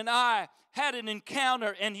Lord and I had an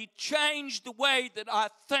encounter, and He changed the way that I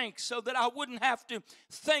think so that I wouldn't have to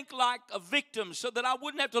think like a victim, so that I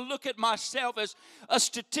wouldn't have to look at myself as a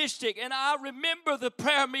statistic. And I remember the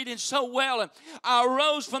prayer meeting so well, and I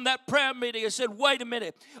arose from that prayer meeting and said, wait a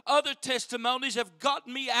minute, other testimonies have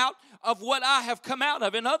gotten me out of what I have come out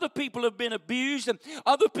of, and other people have been abused, and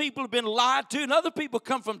other people have been lied to, and other people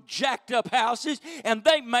come from jacked up houses, and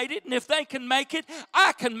they made it, and if they can make it,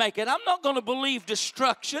 I can make it. I'm not going to believe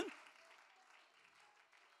destruction.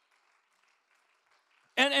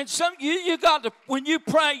 And some you got to, when you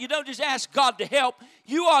pray, you don't just ask God to help.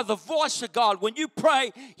 You are the voice of God. When you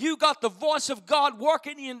pray, you got the voice of God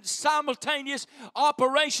working in simultaneous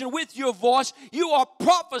operation with your voice. You are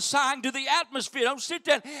prophesying to the atmosphere. Don't sit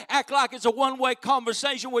there and act like it's a one-way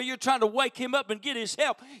conversation where you're trying to wake Him up and get His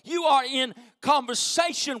help. You are in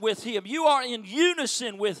conversation with Him. You are in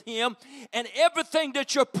unison with Him. And everything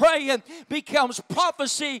that you're praying becomes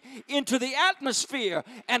prophecy into the atmosphere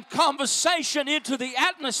and conversation into the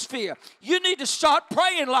atmosphere. You need to start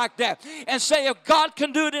praying like that and say, if God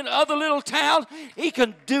can do it in other little towns, He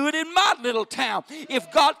can do it in my little town.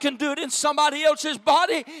 If God can do it in somebody else's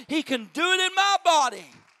body, He can do it in my body.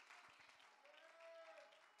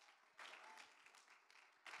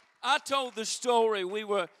 I told the story.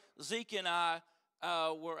 Zeke and I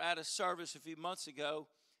were at a service a few months ago,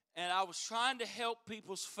 and I was trying to help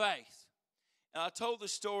people's faith. And I told the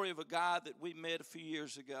story of a guy that we met a few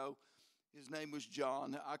years ago, His name was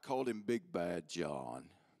John. I called him Big Bad John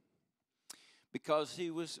because he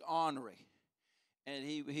was ornery. And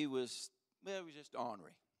he was just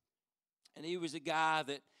ornery. And he was a guy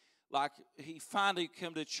that, like, he finally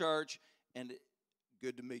come to church, and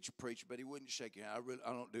good to meet you, preacher, but he wouldn't shake your hand.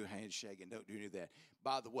 I don't do handshaking. Don't do any of that.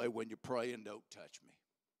 By the way, when you're praying, don't touch me.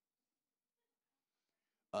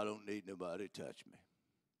 I don't need nobody to touch me.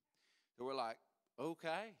 So we're like,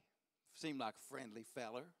 okay. Seemed like a friendly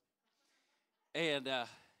feller. And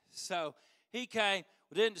so he came.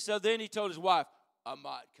 So then he told his wife, I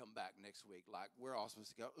might come back next week. Like, we're all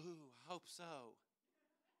supposed to go, ooh, I hope so.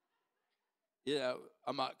 Yeah,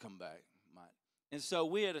 I might come back. Might. And so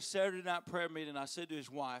we had a Saturday night prayer meeting. I said to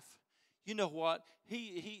his wife, you know what?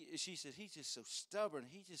 She said, he's just so stubborn.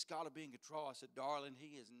 He just got to be in control. I said, darling,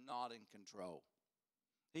 he is not in control.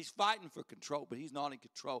 He's fighting for control, but he's not in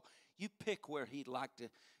control. You pick where you'd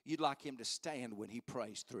like him to stand when he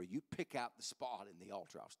prays through. You pick out the spot in the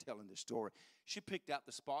altar. I was telling this story. She picked out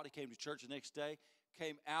the spot. He came to church the next day,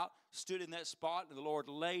 came out, stood in that spot, and the Lord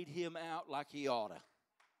laid him out like he ought to.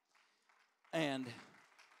 And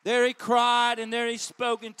there he cried, and there he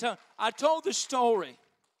spoke in tongues. I told the story,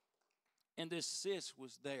 and this sis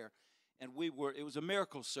was there, and it was a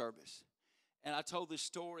miracle service. And I told this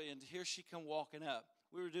story, and here she come walking up.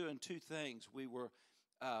 We were doing two things. We were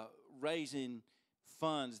raising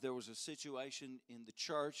funds. There was a situation in the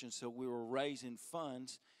church, and so we were raising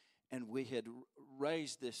funds, and we had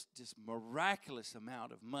raised this miraculous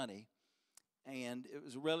amount of money, and it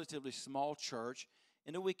was a relatively small church.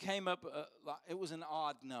 And then we came up, it was an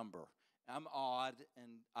odd number. I'm odd, and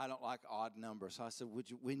I don't like odd numbers. So I said,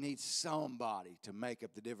 we need somebody to make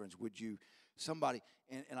up the difference. Would you, somebody?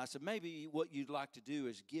 And I said, maybe what you'd like to do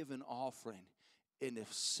is give an offering in a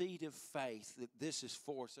seed of faith that this is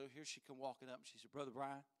for. So here she come walking up, and she said, Brother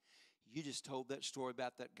Bryan, you just told that story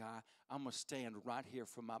about that guy. I'm going to stand right here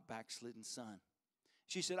for my backslidden son.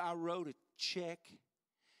 She said, I wrote a check,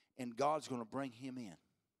 and God's going to bring him in.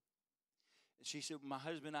 She said, my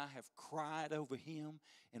husband and I have cried over him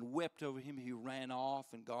and wept over him. He ran off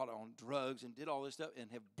and got on drugs and did all this stuff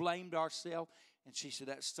and have blamed ourselves. And she said,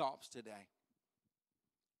 that stops today.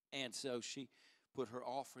 And so she put her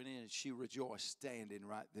offering in, and she rejoiced standing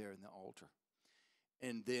right there in the altar.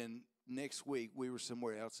 And then next week, we were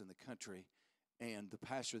somewhere else in the country, and the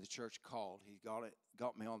pastor of the church called. He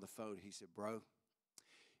got me on the phone. He said, bro,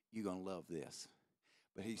 you're going to love this.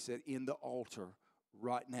 But he said, in the altar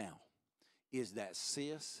right now is that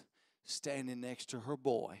sis standing next to her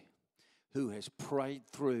boy who has prayed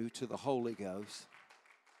through to the Holy Ghost.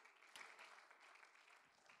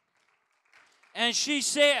 And she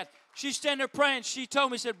said, she's standing there praying. She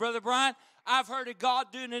told me, said, Brother Bryan, I've heard of God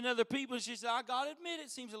doing it in other people. She said, I got to admit, it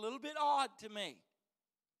seems a little bit odd to me.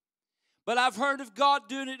 But I've heard of God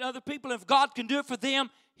doing it in other people. If God can do it for them,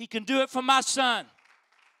 He can do it for my son.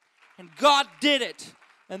 And God did it.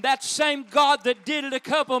 And that same God that did it a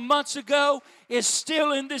couple of months ago is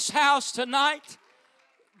still in this house tonight.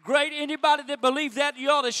 Great. Anybody that believes that, you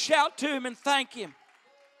ought to shout to Him and thank Him.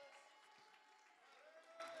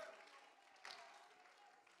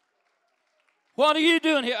 What are you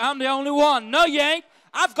doing here? I'm the only one. No, you ain't.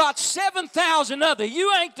 I've got 7,000 other.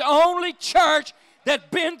 You ain't the only church that's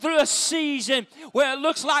been through a season where it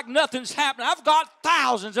looks like nothing's happening. I've got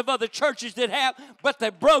thousands of other churches that have, but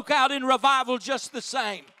they broke out in revival just the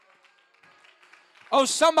same. Oh,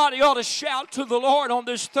 somebody ought to shout to the Lord on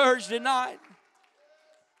this Thursday night.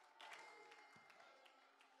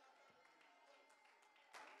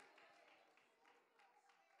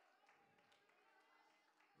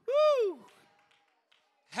 Woo!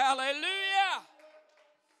 Hallelujah!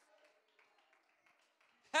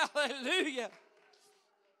 Hallelujah!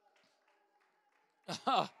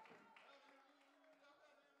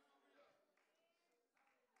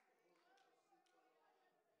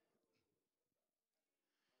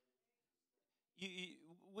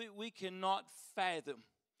 We cannot fathom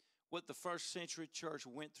what the first century church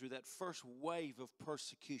went through, that first wave of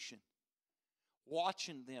persecution.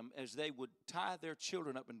 Watching them as they would tie their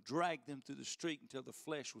children up and drag them through the street until the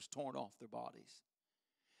flesh was torn off their bodies.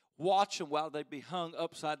 Watch them while they'd be hung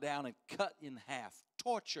upside down and cut in half,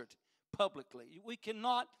 tortured publicly. We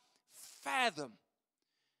cannot fathom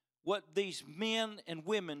what these men and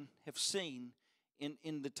women have seen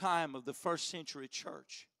in the time of the first century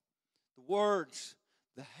church. The words,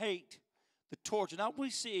 the hate, the torture. Now, we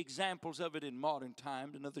see examples of it in modern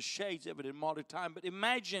times and other shades of it in modern time, but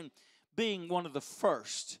imagine being one of the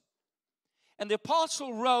first. And the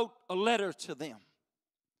apostle wrote a letter to them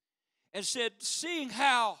and said, seeing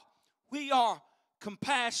how we are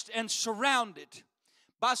compassed and surrounded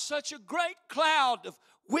by such a great cloud of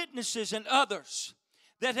witnesses and others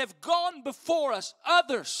that have gone before us,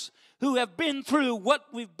 others who have been through what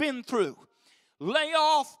we've been through. Lay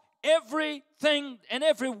off everything and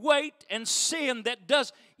every weight and sin that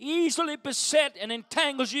does easily beset and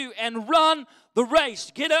entangles you, and run the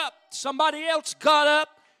race. Get up. Somebody else got up.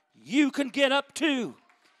 You can get up too.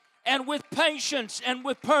 And with patience and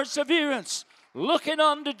with perseverance, looking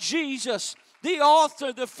unto Jesus, the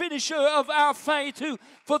author, the finisher of our faith, who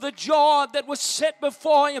for the joy that was set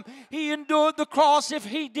before him, he endured the cross. If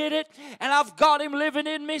he did it, and I've got him living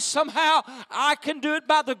in me somehow, I can do it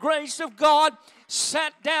by the grace of God.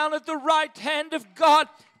 Sat down at the right hand of God.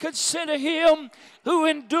 Consider him who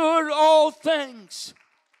endured all things.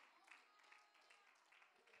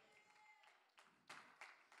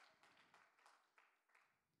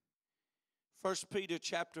 First Peter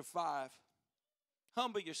chapter 5.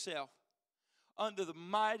 Humble yourself under the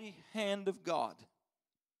mighty hand of God,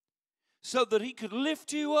 so that he could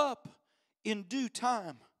lift you up in due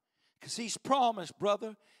time. Because he's promised,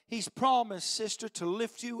 brother, he's promised, sister, to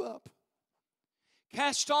lift you up.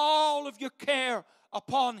 Cast all of your care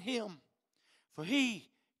upon him, for he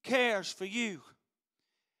cares for you.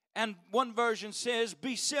 And one version says,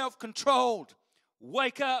 be self-controlled.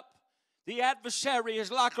 Wake up. The adversary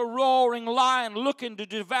is like a roaring lion looking to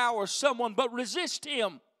devour someone, but resist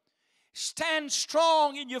him. Stand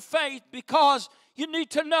strong in your faith, because you need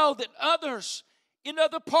to know that others in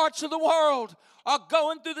other parts of the world are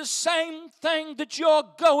going through the same thing that you're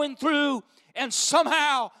going through, and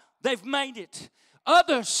somehow they've made it.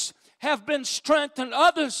 Others have been strengthened.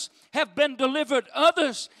 Others have been delivered.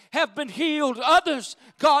 Others have been healed. Others,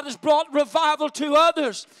 God has brought revival to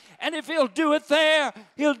others. And if he'll do it there,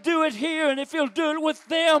 he'll do it here. And if he'll do it with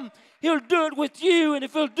them, he'll do it with you. And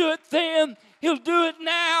if he'll do it then, he'll do it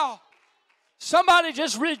now. Somebody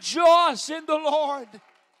just rejoice in the Lord.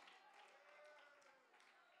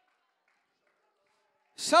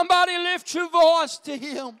 Somebody lift your voice to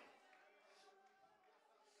him.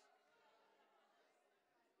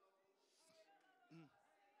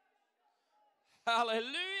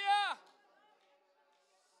 Hallelujah.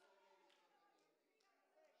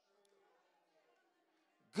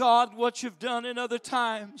 God, what you've done in other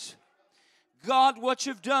times, God, what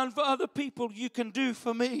you've done for other people, you can do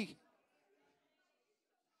for me.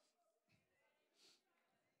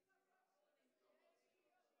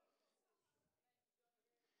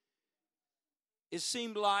 It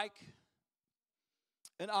seemed like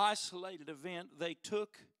an isolated event. They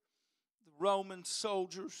took the Roman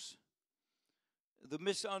soldiers, the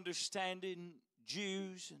misunderstanding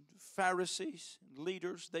Jews and Pharisees and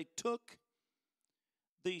leaders. They took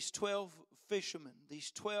these 12 fishermen,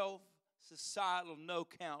 these 12 societal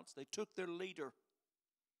no-counts. They took their leader.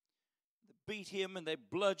 They beat him and they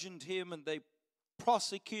bludgeoned him and they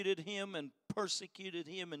prosecuted him and persecuted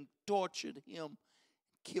him and tortured him,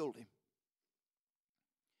 killed him.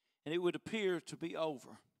 And it would appear to be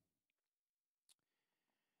over.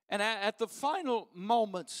 And at the final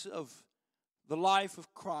moments of the life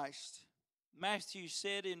of Christ, Matthew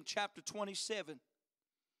said in chapter 27,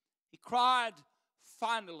 he cried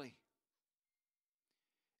finally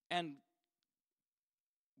and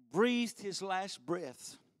breathed his last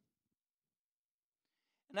breath.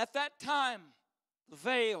 And at that time, the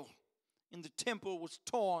veil in the temple was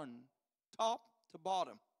torn top to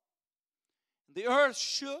bottom. The earth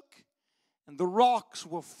shook and the rocks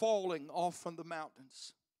were falling off from the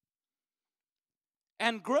mountains.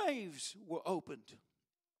 And graves were opened.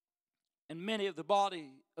 And many of the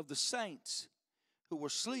body of the saints who were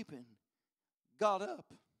sleeping got up.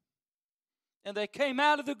 And they came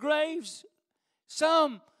out of the graves,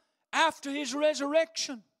 some after his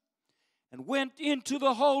resurrection, and went into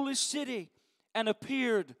the holy city and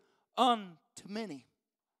appeared unto many.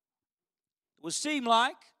 It would seem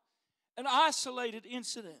like an isolated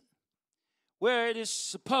incident where it is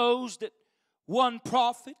supposed that one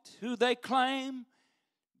prophet who they claim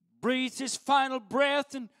breathed his final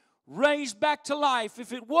breath and raised back to life.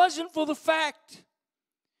 If it wasn't for the fact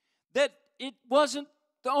that it wasn't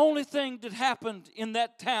the only thing that happened in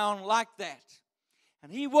that town like that,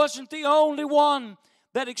 and he wasn't the only one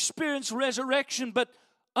that experienced resurrection, but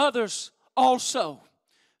others also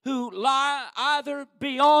who lie either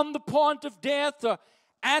beyond the point of death or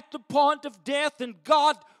at the point of death, and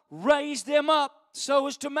God raised them up so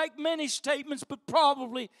as to make many statements, but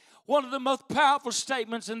probably one of the most powerful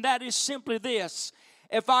statements, and that is simply this: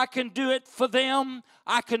 If I can do it for them,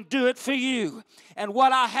 I can do it for you. And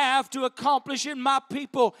what I have to accomplish in my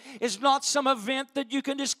people is not some event that you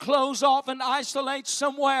can just close off and isolate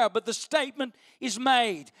somewhere, but the statement is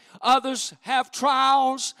made. Others have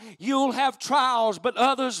trials, you'll have trials, but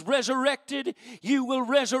others resurrected, you will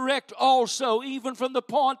resurrect also, even from the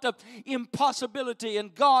point of impossibility.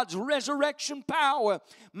 And God's resurrection power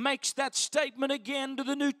makes that statement again to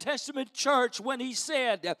the New Testament church when he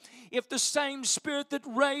said, if the same Spirit that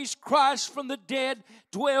raised Christ from the dead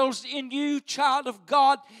dwells in you, child of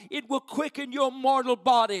God, it will quicken your mortal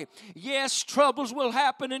body. Yes, troubles will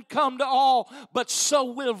happen and come to all, but so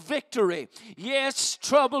will victory. Yes,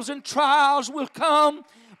 troubles and trials will come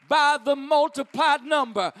by the multiplied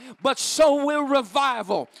number, but so will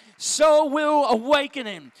revival, so will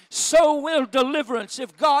awakening, so will deliverance.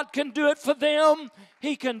 If God can do it for them,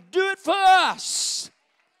 he can do it for us.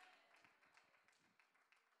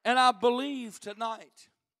 And I believe tonight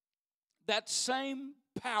that same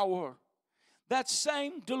power, that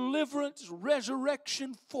same deliverance,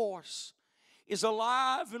 resurrection force is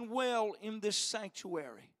alive and well in this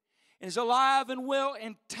sanctuary. It is alive and well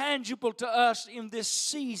and tangible to us in this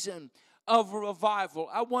season of revival.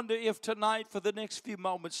 I wonder if tonight, for the next few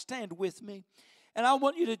moments, stand with me. And I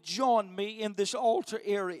want you to join me in this altar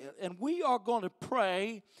area. And we are going to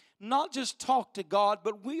pray, not just talk to God,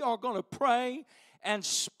 but we are going to pray and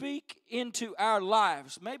speak into our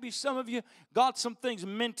lives. Maybe some of you got some things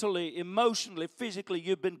mentally, emotionally, physically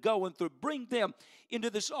you've been going through. Bring them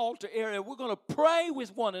into this altar area. We're going to pray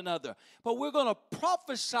with one another, but we're going to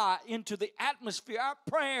prophesy into the atmosphere. Our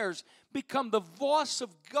prayers become the voice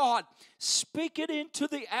of God. Speak it into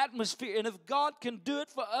the atmosphere. And if God can do it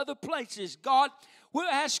for other places, God, we're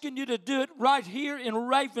asking you to do it right here in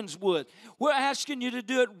Ravenswood. We're asking you to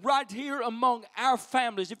do it right here among our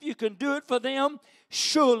families. If you can do it for them,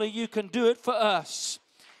 surely you can do it for us.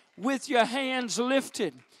 With your hands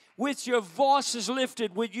lifted, with your voices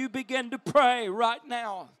lifted, would you begin to pray right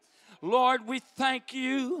now? Lord, we thank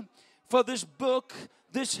you for this book,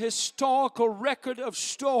 this historical record of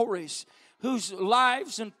stories whose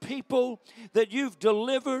lives and people that you've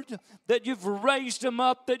delivered, that you've raised them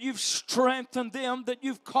up, that you've strengthened them, that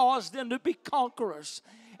you've caused them to be conquerors.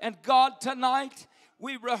 And God, tonight,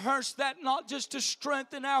 we rehearse that not just to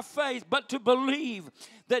strengthen our faith, but to believe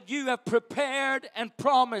that you have prepared and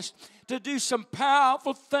promised to do some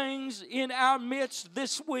powerful things in our midst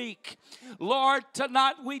this week. Lord,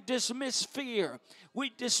 tonight we dismiss fear. We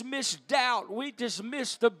dismiss doubt. We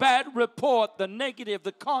dismiss the bad report, the negative,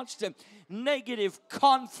 the constant negative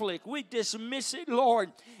conflict. We dismiss it,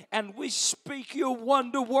 Lord, and we speak your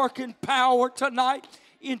wonder-working power tonight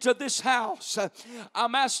into this house.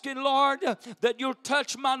 I'm asking, Lord, that you'll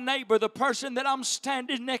touch my neighbor, the person that I'm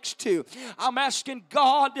standing next to. I'm asking,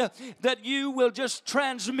 God, that you will just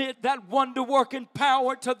transmit that wonder-working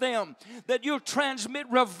power to them, that you'll transmit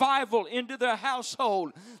revival into their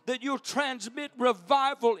household, that you'll transmit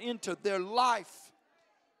revival into their life.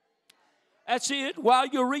 That's it. While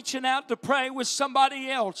you're reaching out to pray with somebody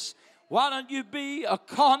else, why don't you be a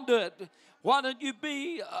conduit? Why don't you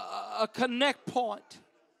be a connect point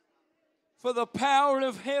for the power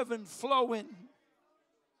of heaven flowing?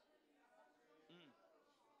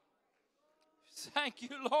 Thank you,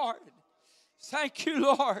 Lord. Thank you,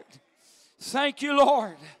 Lord. Thank you,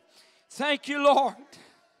 Lord. Thank you, Lord.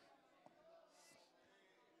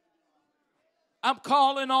 I'm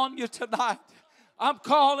calling on you tonight. I'm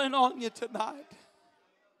calling on you tonight.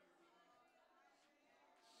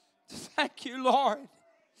 Thank you, Lord.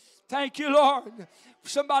 Thank you, Lord.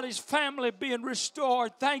 Somebody's family being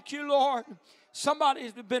restored. Thank you, Lord.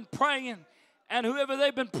 Somebody's been praying, and whoever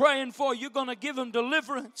they've been praying for, you're going to give them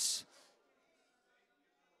deliverance.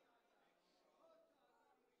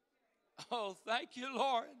 Oh, thank you,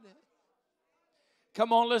 Lord.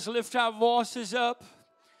 Come on, let's lift our voices up.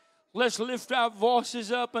 Let's lift our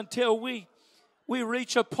voices up until we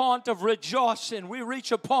reach a point of rejoicing. We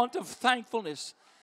reach a point of thankfulness.